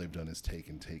 And all they've done is take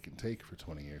and take and take for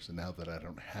 20 years. And now that I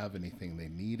don't have anything they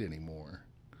need anymore,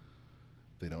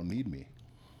 they don't need me.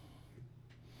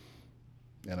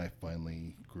 And I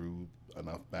finally grew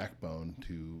enough backbone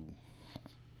to,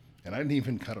 and I didn't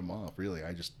even cut them off, really.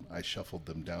 I shuffled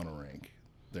them down a rank.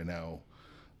 They're now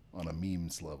on a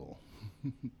memes level.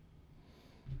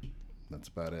 That's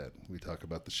about it. We talk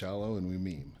about the shallow and we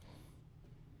meme.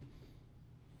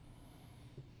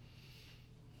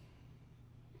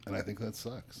 And I think that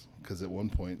sucks because at one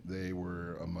point they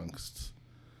were amongst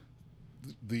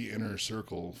the inner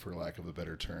circle, for lack of a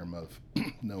better term, of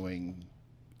knowing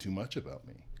too much about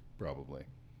me, probably.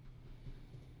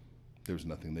 There was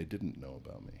nothing they didn't know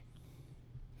about me.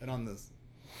 And on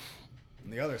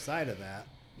the other side of that,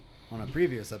 on a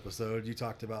previous episode, you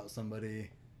talked about somebody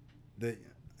that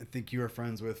I think you were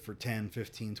friends with for 10,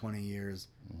 15, 20 years,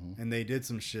 Mm-hmm. and they did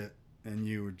some shit, and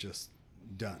you were just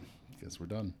done. Guess we're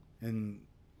done. And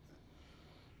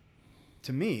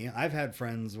to me, I've had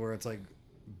friends where it's like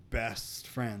best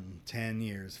friend, 10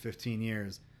 years, 15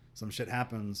 years, some shit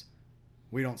happens,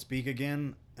 we don't speak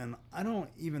again, and I don't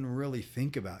even really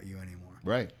think about you anymore.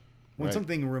 Right. When right.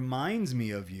 something reminds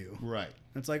me of you, Right.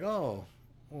 it's like, oh,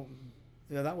 well,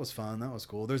 yeah, that was fun. That was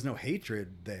cool. There's no hatred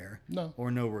there. No. Or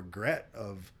no regret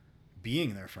of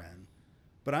being their friend.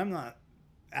 But I'm not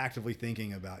actively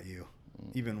thinking about you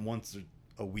even once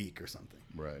a week or something.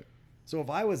 Right. So if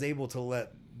I was able to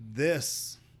let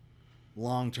this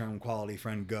long-term quality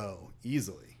friend go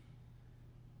easily,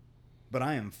 but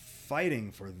I am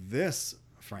fighting for this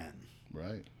friend,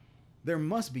 Right. there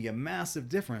must be a massive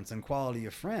difference in quality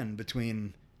of friend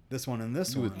between this one and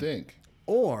this You one. would think.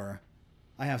 Or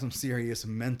I have some serious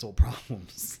mental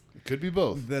problems It could be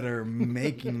both. that are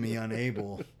making me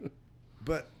unable.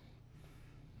 But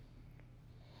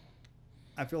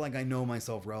I feel like I know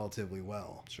myself relatively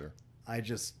well. Sure. I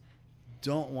just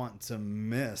don't want to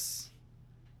miss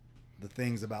the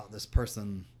things about this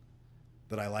person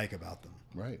that I like about them.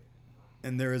 Right.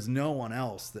 And there is no one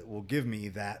else that will give me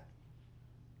that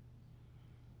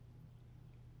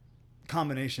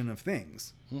combination of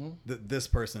things that this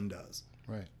person does.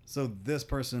 Right. So this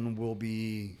person will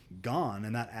be gone,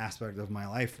 and that aspect of my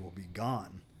life will be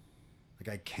gone.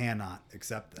 Like, I cannot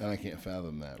accept that. And I can't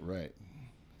fathom that. Right.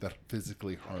 That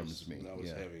physically harms me. That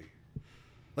was heavy.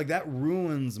 Like, that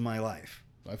ruins my life.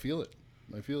 I feel it.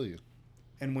 I feel you.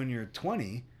 And when you're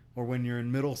 20 or when you're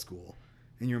in middle school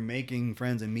and you're making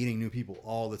friends and meeting new people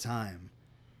all the time,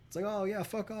 it's like, oh yeah,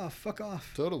 fuck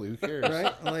off. Totally. Who cares?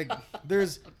 Right? Like,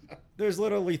 there's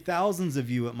literally thousands of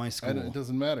you at my school. It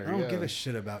doesn't matter. I don't give a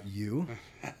shit about you.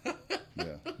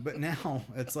 Yeah. But now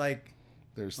it's like,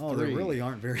 There's oh, three. there really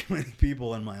aren't very many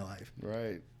people in my life.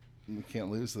 Right. We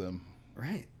can't lose them.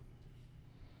 Right.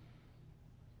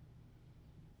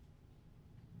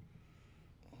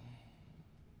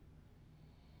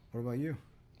 What about you?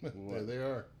 There they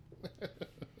are.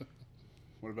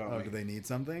 What about Oh, me? do they need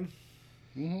something?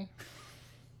 Mm-hmm.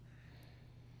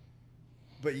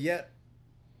 But yet,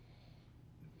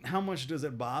 how much does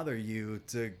it bother you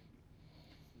to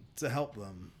help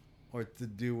them or to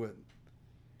do what?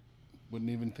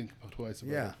 Wouldn't even think twice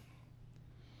about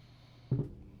Yeah.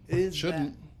 it.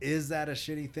 Shouldn't. Is that a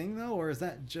shitty thing though, or is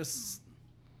that just?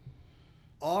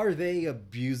 Are they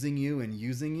abusing you and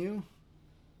using you?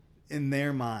 In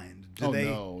their mind, do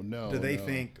they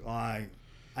think, oh, I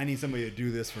need somebody to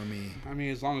do this for me? I mean,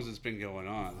 as long as it's been going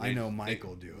on. I know Mike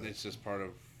will do it. It's just part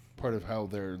of how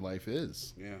their life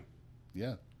is. Yeah.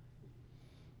 Yeah.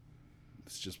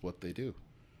 It's just what they do.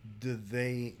 Do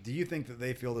you think that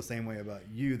they feel the same way about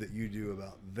you that you do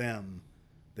about them?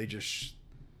 They just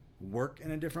work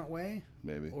in a different way?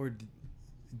 Maybe. Or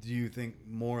do you think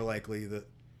more likely that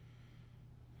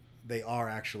they are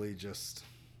actually just,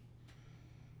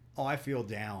 oh, I feel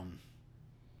down,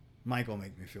 Mike will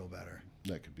make me feel better?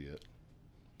 That could be it.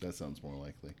 That sounds more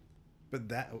likely. But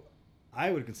that,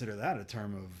 I would consider that a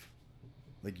term of,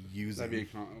 like, using.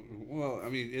 That'd be well, I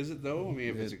mean, is it though? I mean,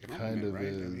 if it's a compliment, kind of right?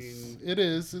 is. I mean, It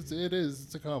is.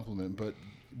 It's a compliment. But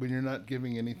when you're not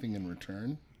giving anything in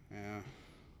return, yeah.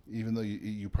 even though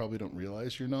you probably don't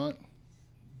realize you're not.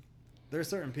 There's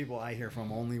certain people I hear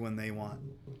from only when they want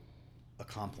a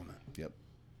compliment. Yep.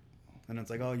 And it's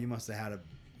like, oh, you must have had a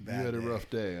bad You had a day. rough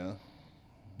day, huh?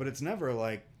 But it's never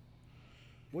like,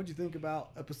 what'd you think about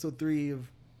episode 3 of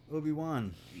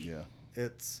Obi-Wan? Yeah.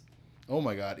 It's, Oh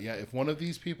my God. Yeah. If one of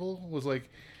these people was like,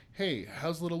 hey,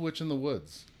 how's Little Witch in the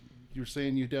Woods? You were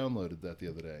saying you downloaded that the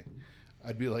other day.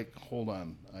 I'd be like, hold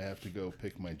on. I have to go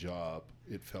pick my job.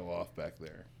 It fell off back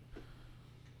there.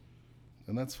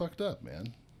 And that's fucked up,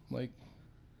 man. Like,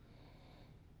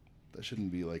 that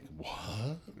shouldn't be like,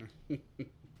 what?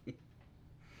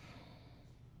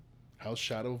 How's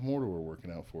Shadow of Mordor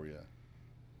working out for you?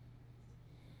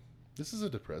 This is a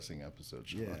depressing episode,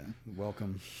 Sean. yeah,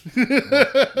 welcome.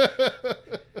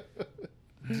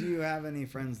 Do you have any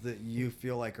friends that you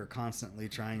feel like are constantly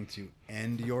trying to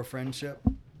end your friendship?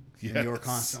 Yes. And you're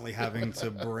constantly having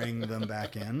to bring them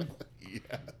back in?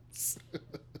 Yes.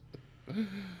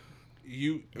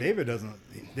 David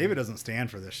doesn't stand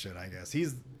for this shit, I guess.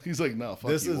 He's like, no, fuck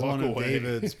this you, is walk one of away.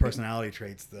 David's personality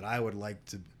traits that I would like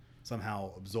to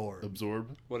somehow absorb.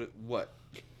 Absorb? What?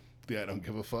 Yeah, I don't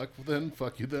give a fuck. Then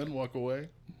fuck you. Then walk away.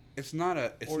 It's not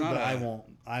a. It's Or not that a.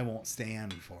 I won't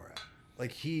stand for it.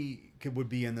 Like, would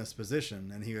be in this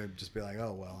position and he would just be like,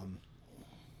 oh well, I'm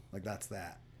like, that's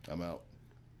that. I'm out.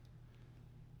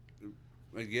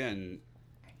 Again,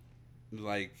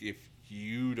 like, if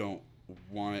you don't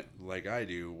want it like I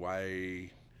do, why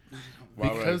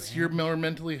Because you're more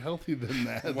mentally healthy than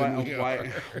that. than we are.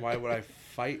 why would I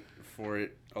fight for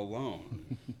it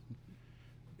alone?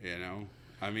 You know,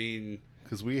 I mean,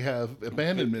 Because we have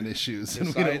abandonment issues and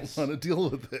we don't besides- want to deal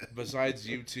with it. besides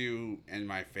you two and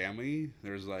my family,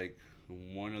 there's like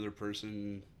one other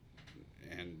person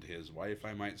and his wife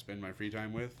I might spend my free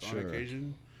time with on Sure.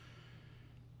 occasion.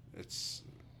 It's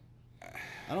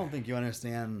I don't think you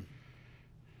understand.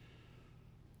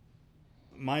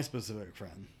 My specific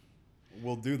friend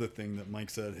will do the thing that Mike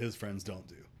said his friends don't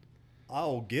do.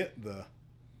 I'll get the,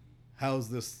 how's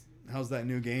that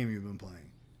new game you've been playing?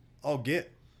 I'll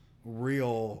get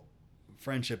real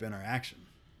friendship interaction.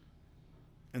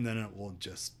 And then it will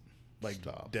just, like,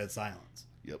 Stop. dead silence.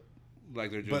 Yep.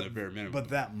 like they're doing the bare minimum. But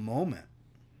that moment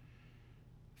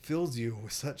fills you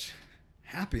with such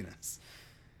happiness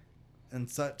and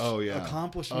such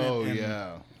accomplishment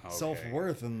and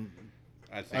self-worth, and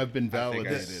I've been I think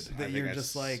validated. that I think you're I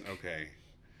just s- like, okay,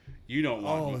 You don't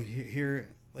want. Oh, here.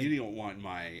 Like, You don't want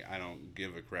my. I don't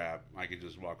give a crap. I could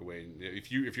just walk away. And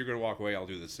if you're gonna walk away, I'll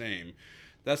do the same.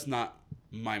 That's not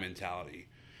my mentality.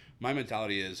 My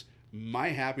mentality is my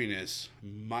happiness,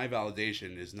 my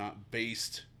validation is not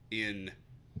based in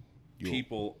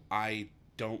people I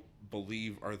don't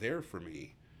believe are there for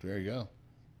me. There you go.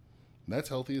 And that's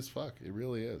healthy as fuck. It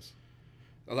really is.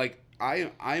 Like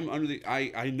I'm under the.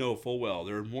 I know full well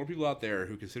there are more people out there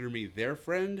who consider me their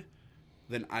friend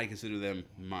than I consider them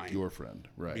mine. Your friend,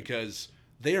 right? Because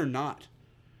they are not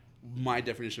my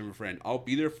definition of a friend. I'll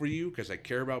be there for you because I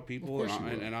care about people,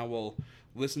 and I will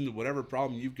listen to whatever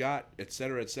problem you've got, et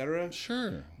cetera, et cetera.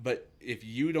 Sure. But if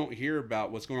you don't hear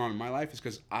about what's going on in my life, it's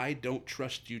because I don't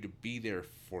trust you to be there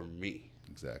for me.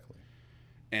 Exactly.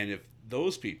 And if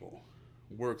those people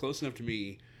were close enough to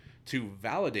me to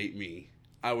validate me,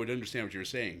 I would understand what you're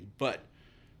saying. But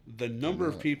the number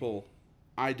of people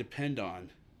I depend on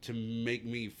to make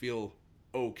me feel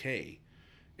okay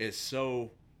is so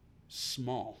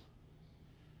small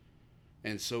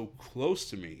and so close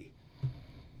to me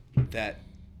that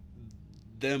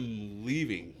them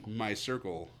leaving my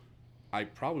circle, I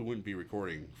probably wouldn't be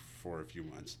recording for a few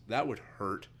months. That would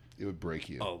hurt. It would break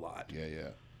you a lot. Yeah.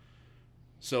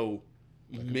 So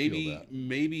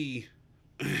maybe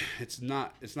it's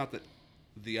not that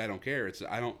I don't care. It's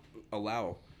I don't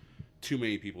allow too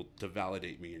many people to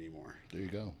validate me anymore. There you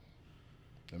go.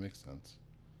 That makes sense.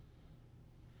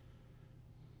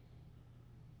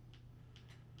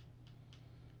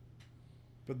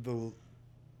 but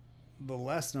the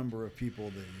less number of people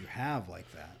that you have like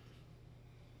that,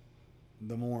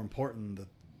 the more important that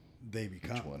they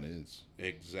become. Which one is?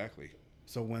 Exactly.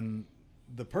 So when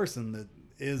the person that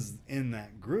is in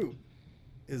that group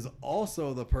is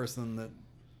also the person that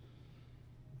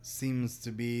seems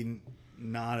to be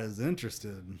not as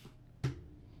interested,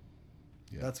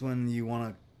 that's when you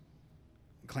want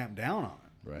to clamp down on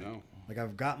it. Right. No. Like,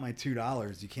 I've got my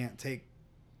 $2. You can't take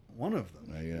one of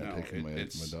them. Now you're not taking my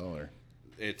dollar.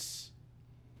 It's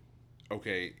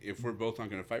okay if we're both not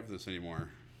going to fight for this anymore.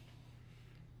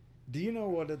 Do you know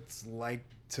what it's like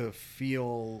to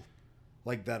feel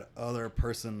like that other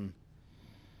person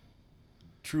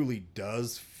truly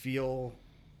does feel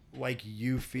like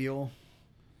you feel?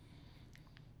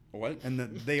 What? And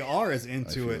that they are as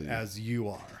into it you. as you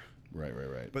are.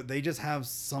 Right. But they just have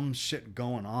some shit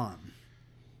going on.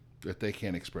 That they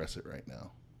can't express it right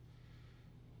now.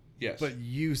 Yes. But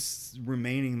you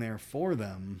remaining there for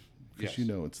them Because you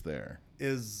know it's there.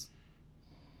 is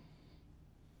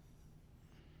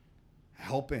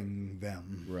helping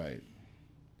them. Right.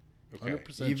 Okay.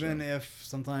 100% Even sure. if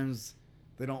sometimes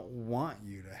they don't want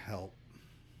you to help.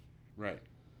 Right.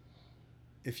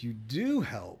 If you do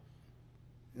help,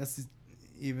 that's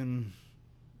even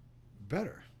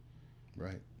better.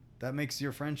 Right. That makes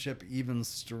your friendship even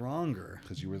stronger.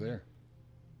 Because you were there.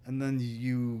 And then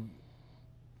you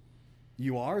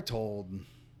are told,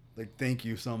 like, thank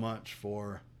you so much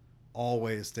for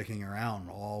always sticking around,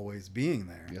 always being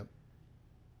there. Yep.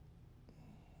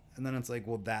 And then it's like,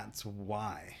 well, that's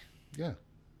why. Yeah.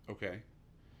 Okay.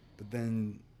 But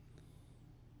then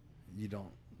they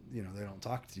don't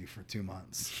talk to you for 2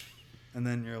 months. And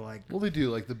then you're like, Well, they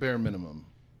do, like the bare minimum.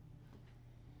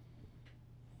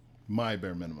 My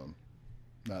bare minimum.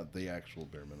 Not the actual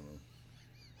bare minimum.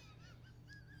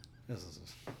 this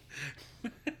is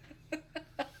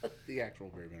The actual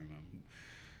bare minimum.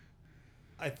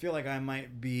 I feel like I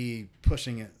might be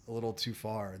pushing it a little too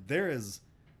far. There is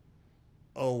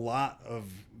a lot of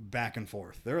back and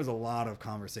forth. There is a lot of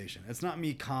conversation. It's not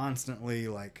me constantly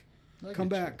like, come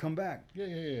back.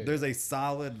 Yeah. There's a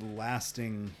solid,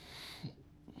 lasting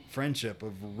friendship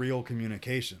of real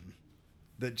communication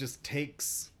that just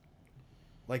takes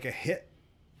like a hit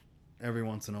every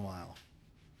once in a while,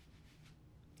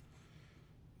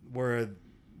 where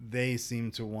they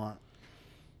seem to want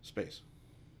Space.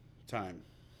 Time.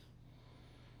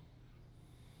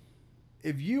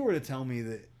 if you were to tell me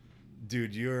that,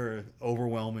 dude, you're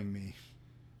overwhelming me,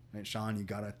 right, Sean, you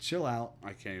gotta chill out.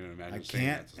 I can't even imagine I saying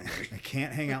can't that to somebody. I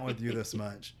can't hang out with you this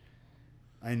much.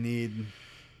 I need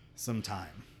some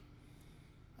time.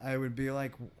 I would be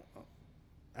like,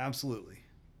 absolutely.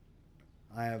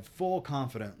 I have full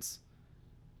confidence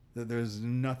that there's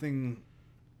nothing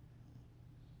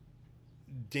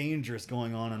dangerous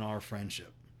going on in our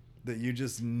friendship, that you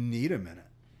just need a minute.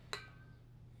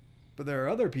 But there are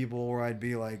other people where I'd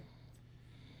be like,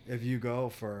 if you go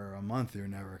for a month, you're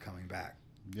never coming back.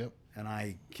 Yep. And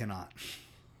I cannot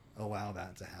allow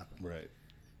that to happen. Right.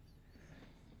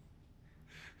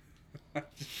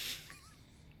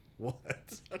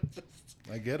 What?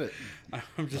 I get it.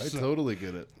 I'm just I totally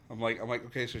get it. I'm like,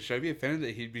 okay, so should I be offended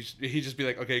that he'd just be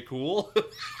like, okay, cool?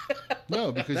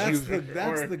 No, because that's the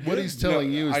what good. he's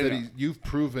telling you is I that know. you've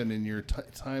proven in your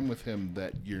time with him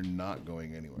that you're not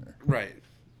going anywhere. Right.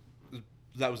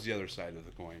 That was the other side of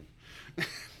the coin.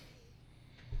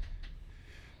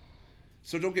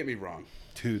 So don't get me wrong.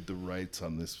 Dude, the rights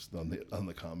on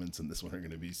the comments in this one are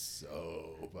going to be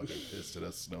so fucking pissed at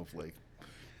us, snowflake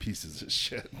pieces of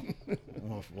shit.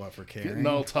 What for caring? Getting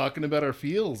all talking about our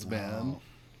feels, man. Oh.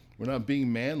 We're not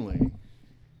being manly.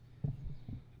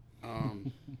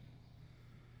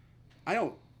 I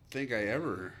don't think I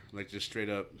ever like just straight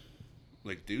up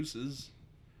like deuces.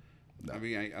 No. I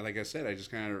mean, like I said, I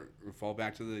just kind of fall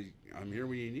back to the I'm here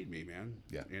when you need me, man.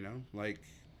 Yeah. You know, like.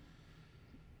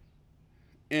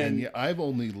 And yeah, I've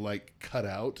only like cut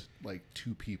out like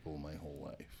 2 people my whole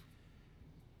life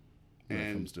when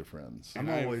it comes to friends. I'm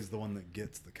And always the one that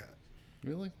gets the cut.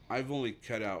 Really? I've only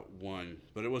cut out one,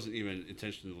 but it wasn't even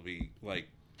intentionally like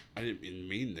I didn't even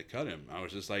mean to cut him. I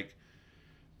was just like,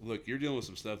 look, you're dealing with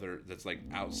some stuff that's like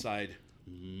outside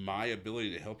my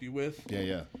ability to help you with.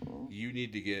 Yeah. You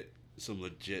need to get some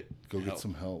legit Go help. get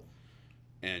some help.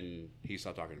 And he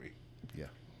stopped talking to me. Yeah.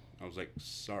 I was like,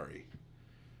 sorry.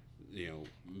 You know,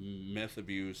 meth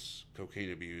abuse,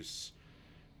 cocaine abuse,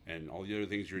 and all the other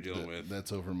things you're dealing with.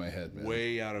 That's over my head, man.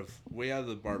 Way out of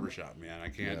the barbershop, man. I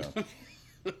can't. Yeah.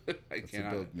 I That's can't.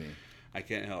 above me. I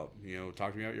can't help. You know,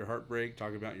 talk to me about your heartbreak,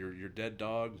 talk about your dead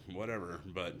dog, whatever.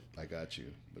 But I got you.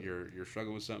 But you're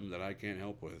struggling with something that I can't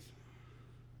help with.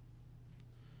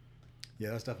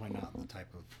 Yeah, that's definitely not the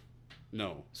type of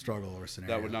No, struggle or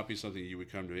scenario. that would not be something you would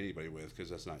come to anybody with because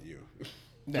that's not you.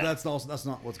 But that's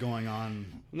not what's going on.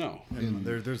 No,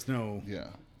 There's no. yeah.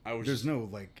 There's no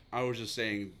like. I was just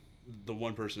saying, the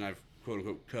one person I've quote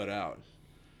unquote cut out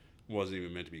wasn't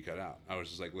even meant to be cut out. I was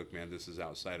just like, look, man, this is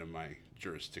outside of my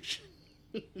jurisdiction.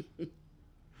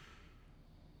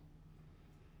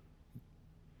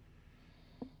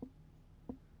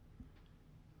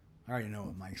 I already know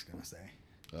what Mike's gonna say.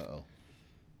 Uh-oh.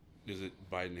 Is it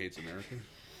Biden hates America?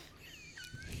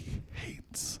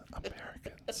 Hates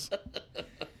Americans.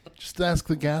 Just ask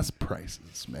the gas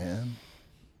prices, man.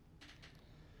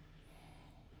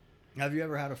 Have you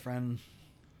ever had a friend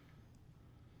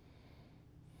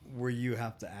where you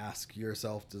have to ask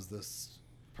yourself, does this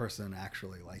person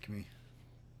actually like me?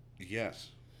 Yes.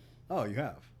 Oh, you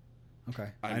have. Okay.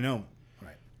 I I'm- know.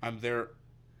 Right. I'm there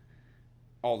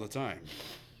all the time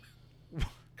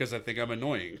because I think I'm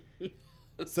annoying.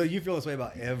 So you feel this way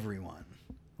about everyone.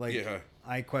 Like, Yeah.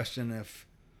 I question if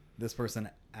this person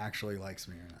actually likes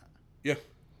me or not. Yeah.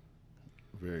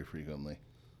 Very frequently.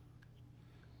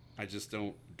 I just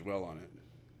don't dwell on it.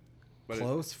 But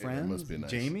Close friends? must be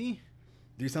nice. Jamie?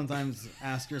 Do you sometimes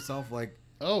ask yourself, like,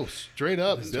 Oh, straight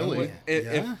up, Billy.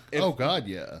 Yeah? Oh, God,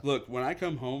 yeah. Look, when I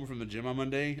come home from the gym on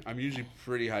Monday, I'm usually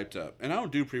pretty hyped up. And I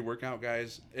don't do pre-workout,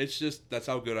 guys. It's just that's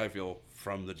how good I feel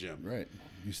from the gym. Right.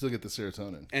 You still get the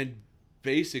serotonin. And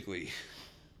basically,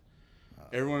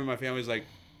 everyone in my family's like,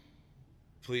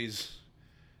 please,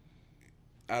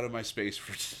 out of my space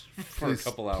for a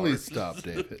couple hours. Please stop,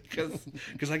 David.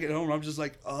 Because I get home and I'm just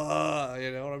like,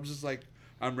 and I'm just like,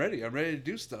 I'm ready to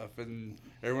do stuff. And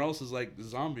everyone else is like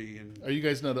zombie. And Do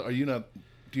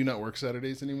you not work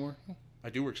Saturdays anymore? I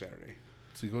do work Saturday.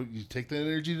 So you take that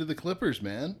energy to the Clippers,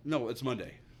 man. No, it's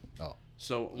Monday. Oh,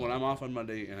 So when I'm off on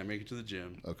Monday and I make it to the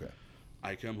gym, okay.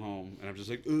 I come home and I'm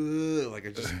just like, ugh, like I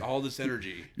just all this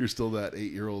energy. You're still that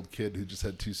 8-year-old kid who just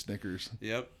had 2 Snickers.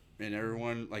 Yep. And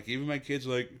everyone, like even my kids,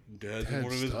 like Dad's in Dad,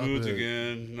 one of his stop boots it.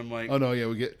 again. And I'm like, Oh no, yeah,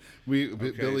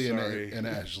 Billy sorry. and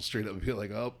Ash will straight up be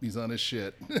like, "Oh, he's on his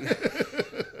shit."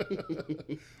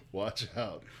 Watch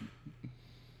out.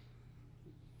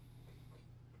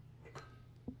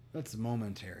 that's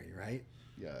momentary, right?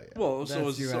 Yeah. well, so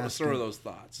That's you are asking. those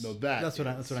thoughts. No, That's what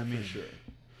I mean. For sure.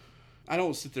 I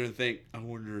don't sit there and think, I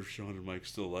wonder if Sean and Mike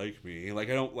still like me. Like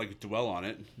I don't like dwell on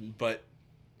it. But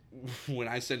when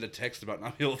I send a text about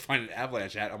not being able to find an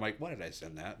Avalanche hat, I'm like, why did I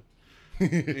send that?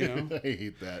 You know? I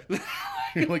hate that.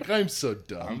 You're like, I'm so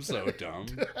dumb. I'm so dumb.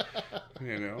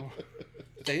 You know?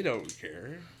 They don't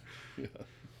care. Yeah.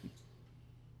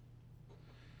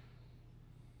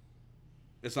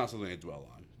 It's not something I dwell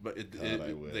on, but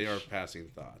I wish. they are passing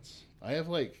thoughts. I have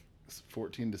like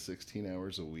 14 to 16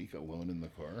 hours a week alone in the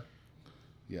car.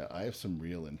 Yeah, I have some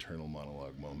real internal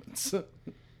monologue moments. Are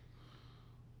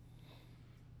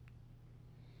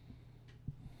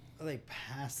they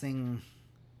passing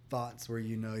thoughts where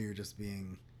you know you're just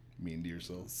being Mean to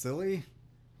yourself. silly?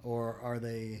 Or are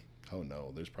they... Oh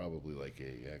no, there's probably like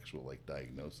a actual like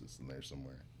diagnosis in there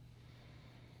somewhere.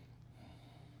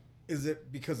 Is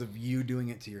it because of you doing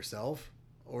it to yourself,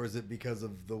 or is it because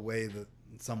of the way that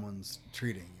someone's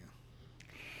treating you?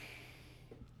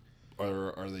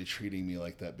 Or are they treating me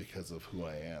like that because of who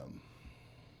I am?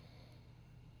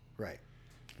 Right.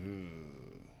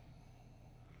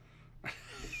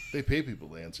 They pay people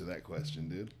to answer that question,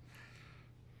 dude.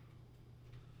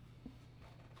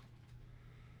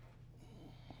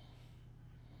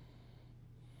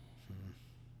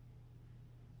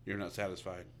 You're not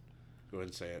satisfied. Go ahead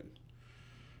and say it.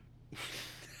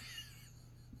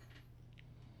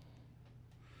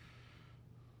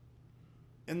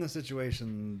 In the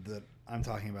situation that I'm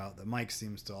talking about, that Mike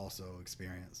seems to also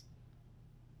experience,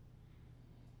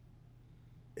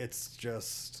 it's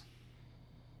just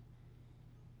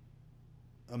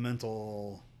a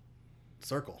mental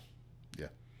circle. Yeah.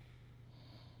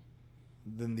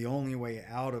 Then the only way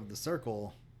out of the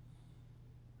circle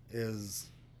is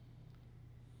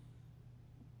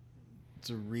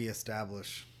to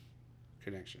reestablish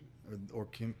Connection. or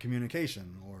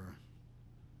communication,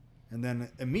 and then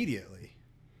immediately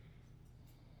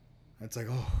it's like,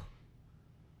 oh,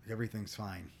 everything's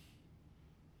fine.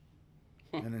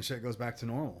 And then shit goes back to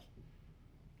normal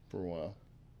For a while.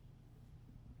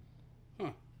 Huh.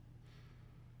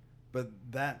 but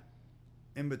that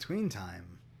in between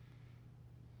time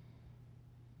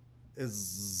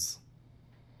is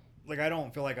like, I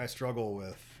don't feel like I struggle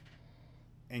with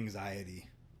anxiety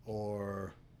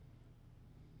or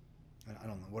I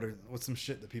don't know what's some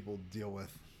shit that people deal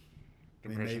with.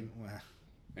 Depression. That's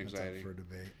Anxiety. up for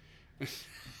debate.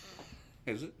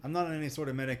 Is it? I'm not on any sort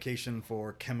of medication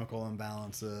for chemical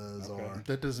imbalances Okay. or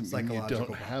That doesn't mean you psychological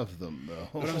don't have them,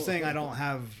 though. But I'm saying I don't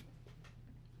have.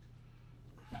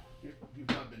 You've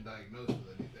not been diagnosed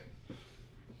with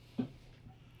anything.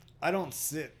 I don't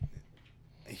sit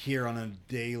here on a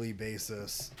daily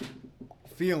basis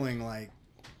feeling like,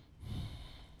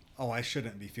 oh, I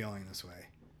shouldn't be feeling this way,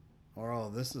 or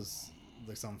oh, this is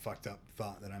like some fucked up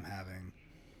thought that I'm having,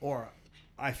 or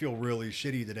I feel really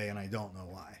shitty today and I don't know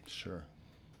why. Sure.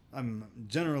 I'm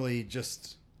generally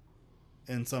just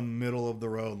in some middle of the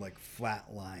road, like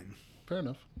flat line. Fair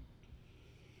enough.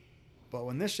 But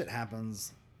when this shit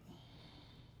happens,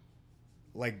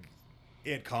 like,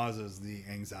 it causes the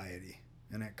anxiety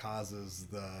and it causes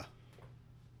the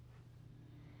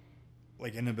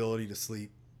like inability to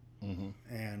sleep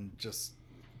and just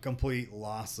complete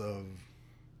loss of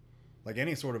like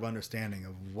any sort of understanding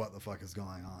of what the fuck is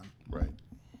going on. Right.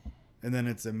 And then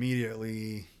it's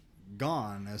immediately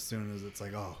gone as soon as it's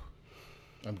like, oh,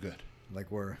 I'm good.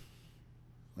 like we're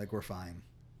fine.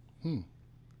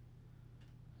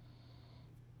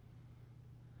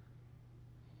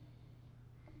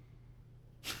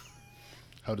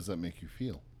 How does that make you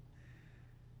feel?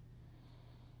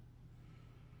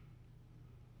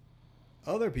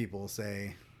 Other people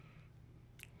say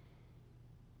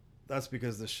that's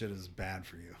because this shit is bad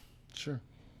for you. Sure.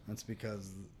 That's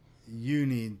because you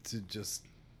need to just,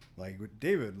 like with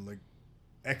David, like,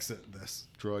 exit this.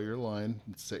 Draw your line,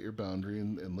 set your boundary,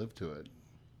 and live to it.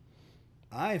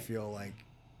 I feel like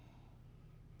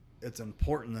it's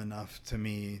important enough to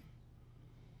me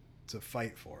to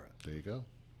fight for it. There you go.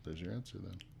 There's your answer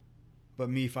then. But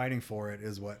me fighting for it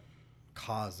is what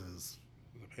causes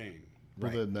The pain.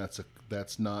 Well, Right. then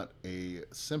that's not a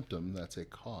symptom. That's a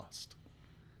cost.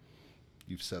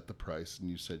 You've set the price, and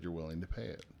you said you're willing to pay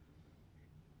it.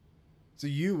 So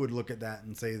you would look at that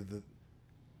and say that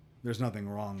there's nothing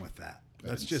wrong with that.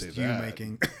 That's didn't just say you that.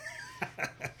 making. I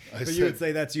But you would said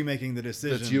say that's you making the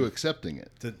decision. that's you accepting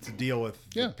it. to deal with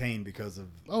Yeah. the pain because of.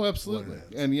 Oh, absolutely. what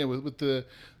it is. And yeah, with the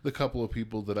couple of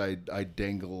people that I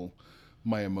dangle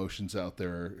my emotions out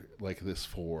there like this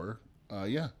for,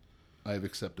 yeah, I've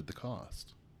accepted the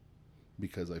cost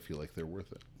because I feel like they're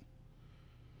worth it,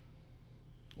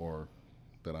 or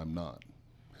that I'm not.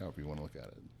 However you want to look at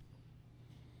it.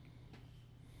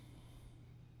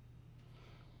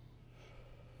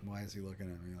 Why is he looking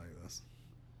at me like this?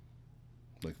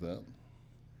 Like that?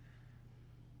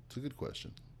 It's a good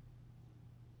question.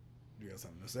 You got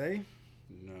something to say?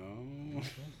 No.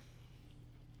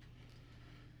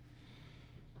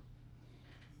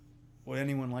 Would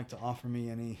anyone like to offer me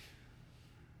any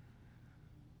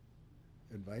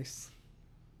advice?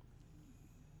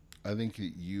 I think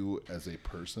that you, as a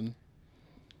person,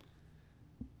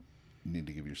 need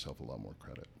to give yourself a lot more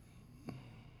credit.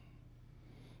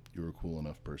 You're a cool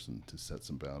enough person to set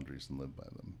some boundaries and live by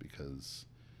them, because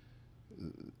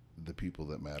the people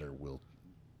that matter will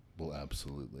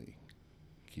absolutely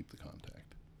keep the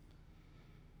contact.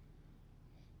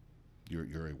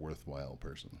 You're a worthwhile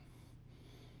person.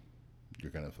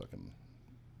 You're kind of fucking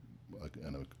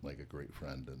like a great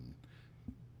friend, and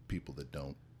people that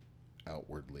don't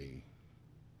outwardly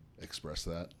express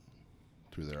that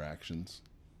through their actions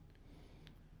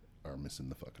are missing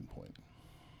the fucking point.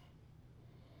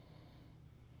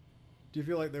 Do you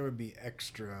feel like there would be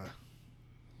extra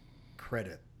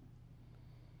credit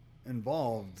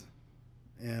involved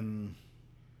in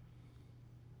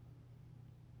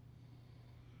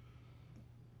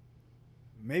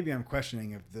maybe I'm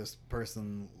questioning if this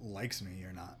person likes me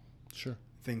or not, Sure.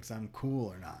 thinks I'm cool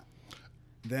or not.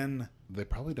 Then They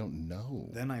probably don't know.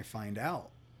 then I find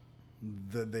out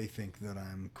that they think that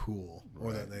I'm cool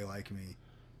or that Right. they like me.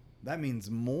 That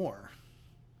means more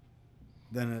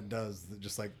than it does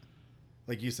just like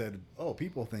you said, oh,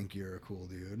 people think you're a cool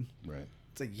dude. Right.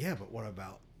 It's like, yeah, but what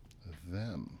about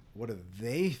Them. what do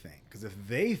they think? Because if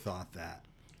they thought that,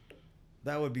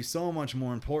 that would be so much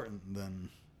more important than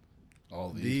All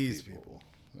these people.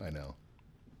 people. I know.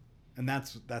 And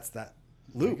that's that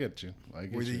I loop get you. I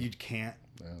get where you. you can't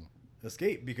Yeah.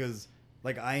 escape because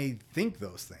like I think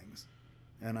those things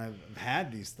and I've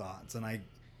had these thoughts and I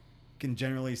can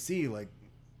generally see like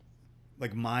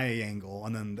my angle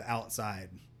and then the outside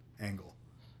angle.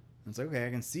 And it's like, okay, I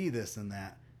can see this and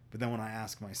that. But then when I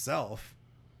ask myself,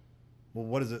 well,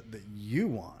 what is it that you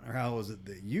want or how is it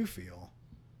that you feel?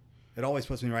 It always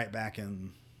puts me right back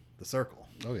in the circle.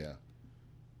 Oh, yeah.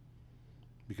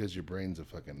 Because your brain's a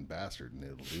fucking bastard and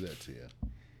it'll do that to you.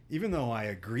 Even though I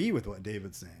agree with what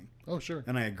David's saying Oh, sure.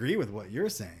 and I agree with what you're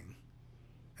saying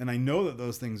and I know that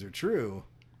those things are true,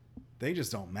 they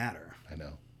just don't matter. I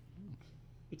know.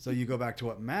 So you go back to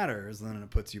what matters, and then it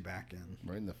puts you back in.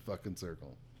 Right in the fucking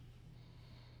circle.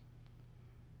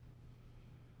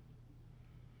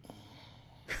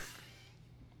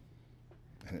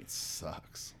 And it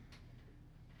sucks.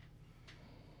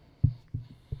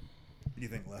 You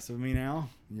think less of me now?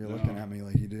 You're No. looking at me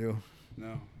like you do.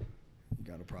 No. You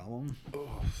got a problem?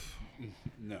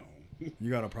 No. You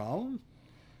got a problem?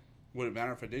 Would it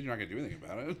matter if I did? You're not going to do anything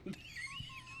about it.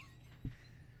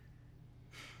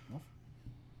 I'll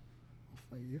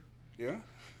fight you. Yeah?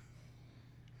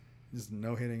 Just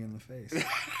no hitting in the face.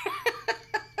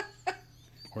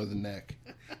 Or the neck.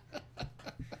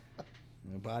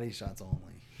 No body shots only.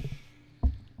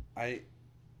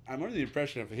 I'm under the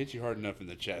impression if I hit you hard enough in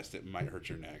the chest, it might hurt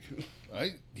your neck.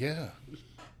 Yeah.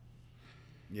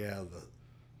 Yeah,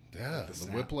 The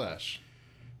snap. whiplash.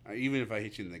 Even if I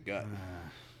hit you in the gut,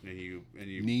 and you,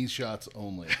 Knee shots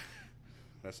only.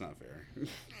 that's not fair.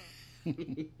 hit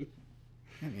me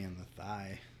in the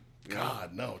thigh.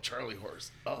 God, no. Charlie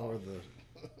horse. Or Oh.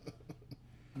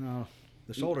 no,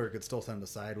 the shoulder could still send a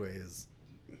sideways.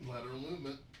 Lateral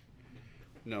movement.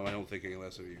 No, I don't think any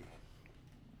less of you.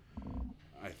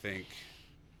 I think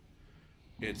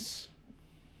it's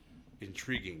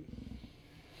intriguing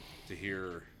to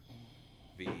hear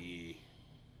the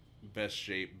best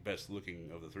shape, best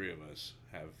looking of the three of us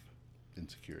have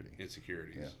Insecurity.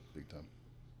 insecurities. Yeah, big time.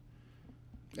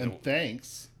 And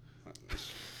thanks.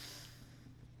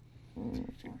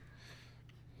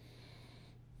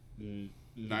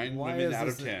 Nine Why women is out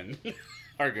of this 10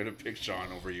 are going to pick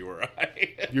Sean over you or I.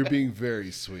 You're being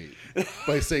very sweet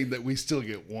by saying that we still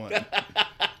get one.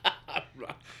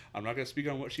 I'm not going to speak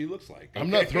on what she looks like. I'm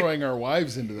not throwing our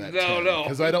wives into that No.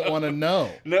 because I don't want to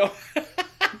know. No.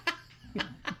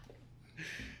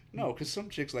 No, because some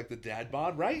chicks like the dad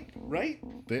bod, right? Right?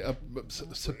 They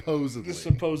supposedly.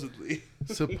 Supposedly.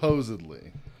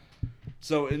 Supposedly.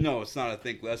 So, no, it's not a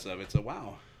think less of. It's a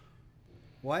wow.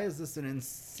 Why is this an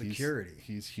insecurity?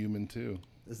 He's human too.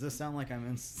 Does this sound like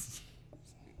I'm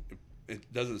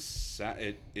It doesn't.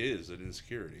 It is an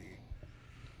insecurity.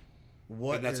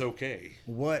 What? And that's is, okay.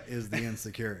 What is the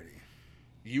insecurity?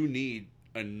 You need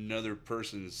another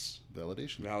person's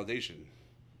Validation. validation.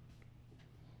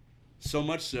 So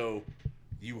much so,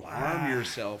 you harm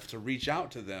yourself to reach out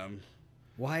to them.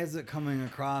 Why is it coming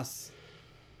across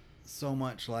so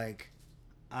much like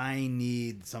I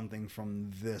need something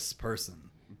from this person?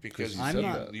 Because you I'm said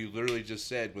not- that. you literally just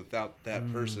said without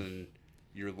that person,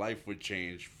 your life would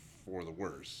change for the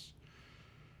worse.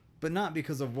 But not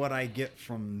because of what I get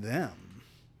from them.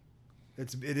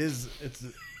 It's It's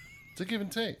a give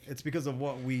and take. it's because of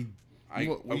what we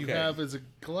What we have as a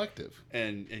collective.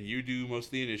 and you do most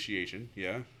of the initiation,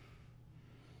 yeah.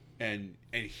 And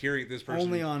hearing this person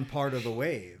only on part of the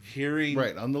wave. hearing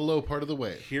Right, on the low part of the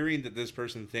wave. hearing that this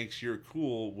person thinks you're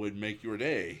cool would make your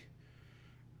day.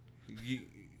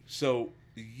 So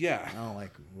yeah. I don't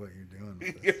like what you're doing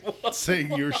with this.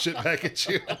 Saying your shit back at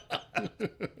you.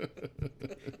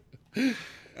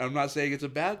 I'm not saying it's a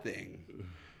bad thing.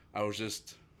 I was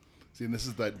just See, and this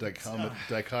is that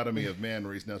dichotomy of man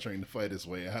where he's now trying to fight his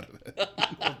way out of it.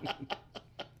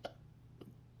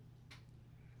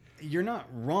 you're not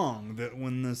wrong that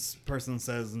when this person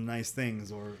says nice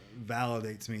things or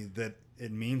validates me, that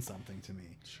it means something to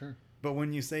me. Sure. But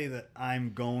when you say that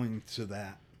I'm going to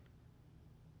that,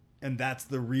 and that's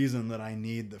the reason that I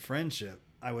need the friendship,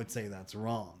 I would say that's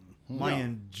wrong. My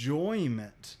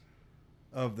enjoyment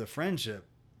of the friendship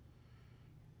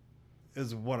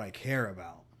is what I care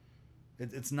about.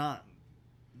 It's not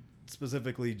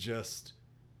specifically just,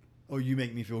 oh, you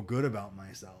make me feel good about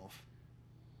myself.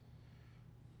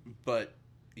 But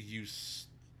you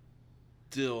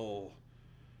still...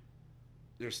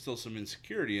 There's still some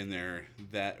insecurity in there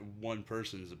that one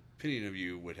person's opinion of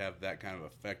you would have that kind of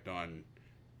effect on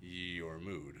your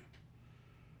mood.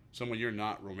 Someone you're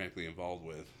not romantically involved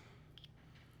with.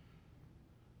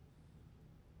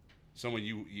 Someone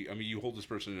you hold this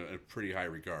person in a pretty high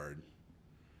regard.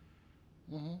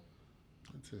 Mm-hmm.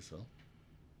 I'd say so.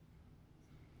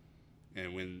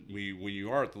 And when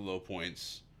you are at the low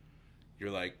points, you're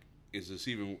like, is this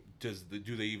even,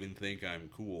 do they even think I'm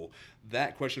cool?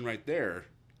 That question right there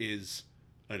is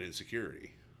an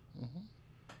insecurity. Mm-hmm.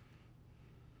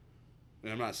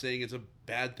 And I'm not saying it's a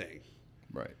bad thing.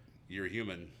 Right. You're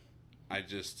human. I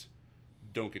just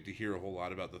don't get to hear a whole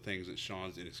lot about the things that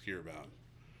Sean's insecure about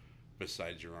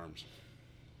besides your arms.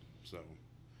 So,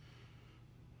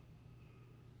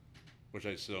 which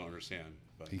I still don't understand.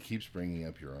 But He keeps bringing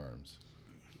up your arms.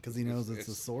 Because he knows it's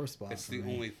a sore spot. It's for the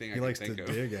me. only thing he I can likes think to of.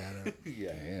 dig at it.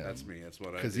 Yeah, Damn. that's me. That's what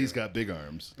I do. Because he's got big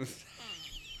arms.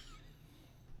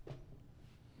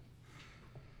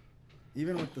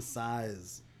 Even with the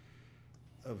size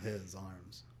of his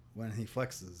arms, when he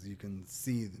flexes, you can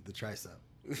see the tricep.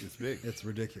 It's big. It's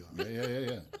ridiculous.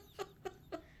 Yeah.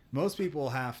 Most people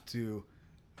have to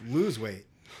lose weight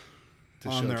To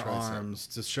on show their tricep. arms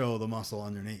to show the muscle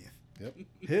underneath. Yep.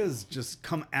 His just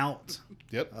come out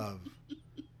Yep. of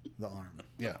the arm.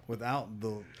 Yeah. Without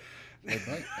the...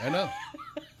 Right. I know.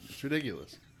 It's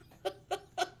ridiculous.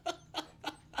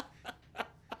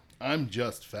 I'm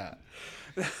just fat.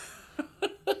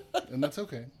 And that's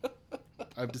okay.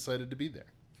 I've decided to be there.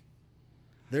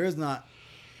 There is not...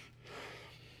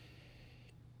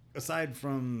 Aside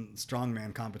from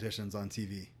strongman competitions on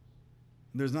TV,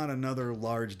 there's not another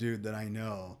large dude that I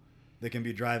know that can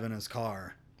be driving his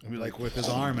car And be like like, with his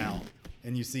arm out,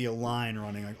 and you see a line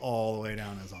running like all the way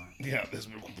down his arm. Yeah. This...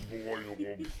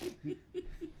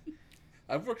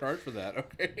 I've worked hard for that.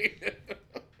 Okay.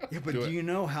 Yeah, but Do do it. you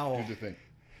know how? Do the thing.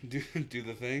 do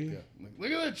the thing. Yeah.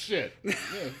 Like, look at that shit. Yeah.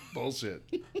 Bullshit.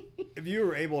 If you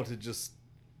were able to just,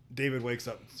 David wakes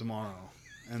up tomorrow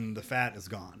and the fat is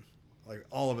gone, like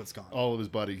all of it's gone. All of his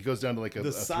body. He goes down to like a The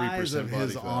 3% size of body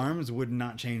his fat. arms would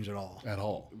not change at all. At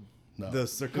all. No. The It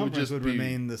circumference just would be-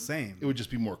 remain the same. It would just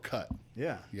be more cut.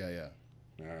 Yeah. Yeah.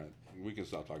 All right, we can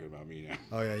stop talking about me now.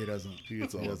 Oh yeah, he doesn't. He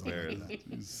gets all doesn't there. like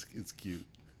that. It's cute.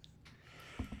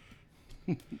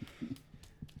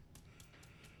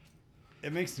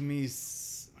 It makes me.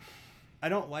 I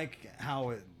don't like how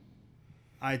it.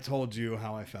 I told you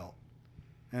how I felt,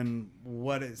 and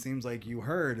what it seems like you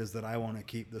heard is that I want to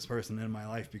keep this person in my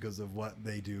life because of what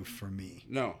they do for me.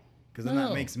 No, Because then that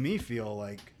No. makes me feel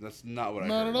like, that's not what I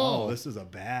Not heard. at all. oh, this is a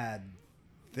bad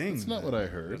thing. That's not what I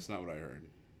heard. That's not what I heard.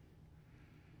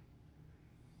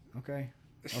 Okay,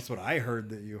 that's what I heard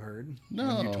that you heard.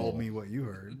 No. When you told me what you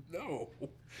heard. No,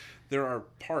 there are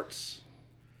parts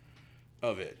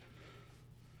of it,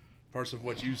 parts of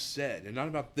what you said, and not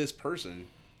about this person,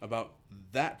 about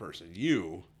that person,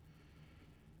 you,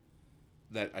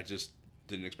 that I just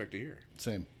didn't expect to hear.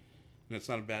 Same. And it's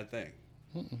not a bad thing.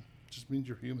 Just means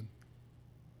you're human.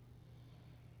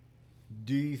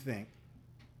 Do you think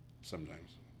Sometimes.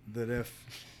 that if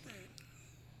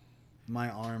my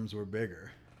arms were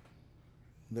bigger,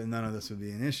 then none of this would be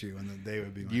an issue and that they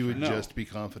would be my You would friends? No. just be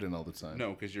confident all the time.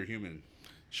 No, because you're human.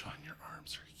 Sean, your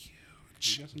arms are You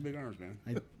huge. got some big arms, man.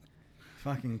 I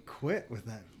fucking quit with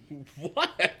that.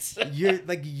 What?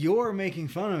 You're making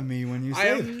fun of me when you I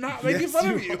say am not making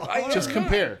fun of you. I are. Just am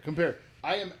compare.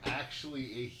 I am actually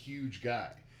a huge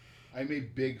guy. I'm a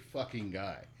big fucking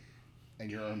guy.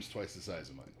 And your arm's twice the size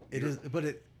of mine. It is, but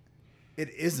it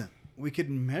isn't. We could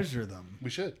measure them. We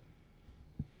should.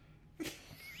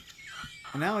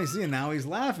 And now he's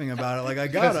laughing about it. Like I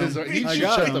got him. He I should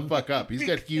got shut him. the fuck up. He's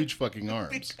got huge fucking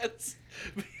arms.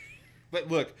 But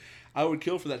look, I would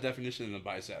kill for that definition in the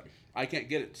bicep. I can't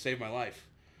get it to save my life.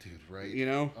 Dude, right? You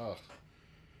know? Ugh.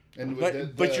 And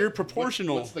But you're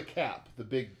proportional. What's the cap? The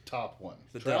big top one.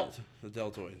 The Trap? the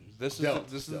deltoid. This is Delt,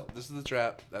 this is delt. this is the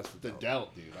trap. That's the The delt.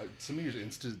 delt, dude. Some of your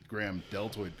Instagram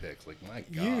deltoid pics, like my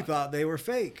god. You thought they were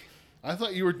fake. I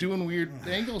thought you were doing weird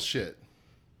angle shit.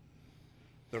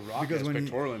 The Rock Because has when you-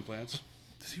 pectoral implants.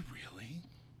 Does he really?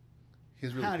 He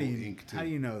has really How cool do you ink too. how do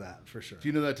you know that for sure? Do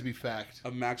you know that to be fact?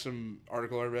 A Maxim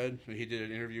article I read. He did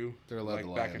an interview. They're allowed like to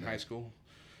lie back on in that. high school.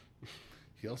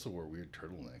 He also wore weird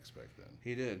turtlenecks back then.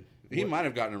 He did. He might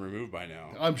have gotten it removed by now.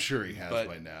 I'm sure he has But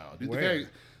by now. Dude, where?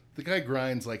 the guy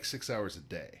grinds like 6 hours a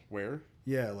day. Where?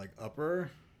 Yeah, like upper.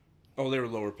 Oh, they were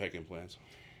lower pec implants.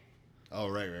 Oh,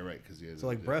 right. Because he has So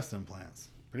like breast implants.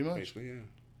 pretty much. Basically, yeah.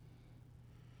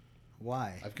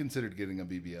 Why? I've considered getting a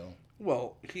BBL.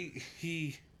 Well, he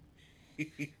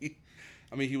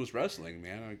I mean, he was wrestling,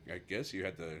 man. I guess you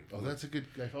had to. Oh, that's a good.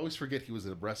 I always forget he was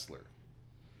a wrestler,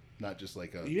 not just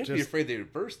like a You have to be just- afraid they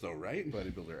would burst, though, right?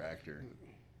 bodybuilder actor.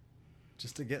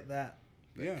 Just to get that.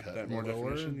 Yeah, cut that more lower.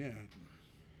 definition.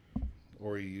 Yeah.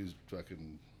 Or he used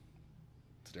fucking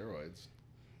steroids,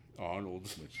 Arnold.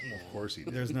 which of course he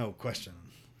did. There's no question.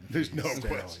 There's no Steroids or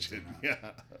question. not.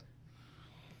 Yeah.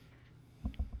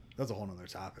 That's a whole nother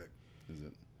topic. Is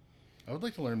it? I would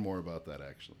like to learn more about that.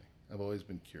 Actually, I've always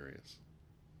been curious.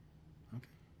 Okay.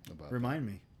 About Remind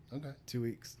me. that. Okay. 2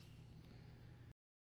 weeks.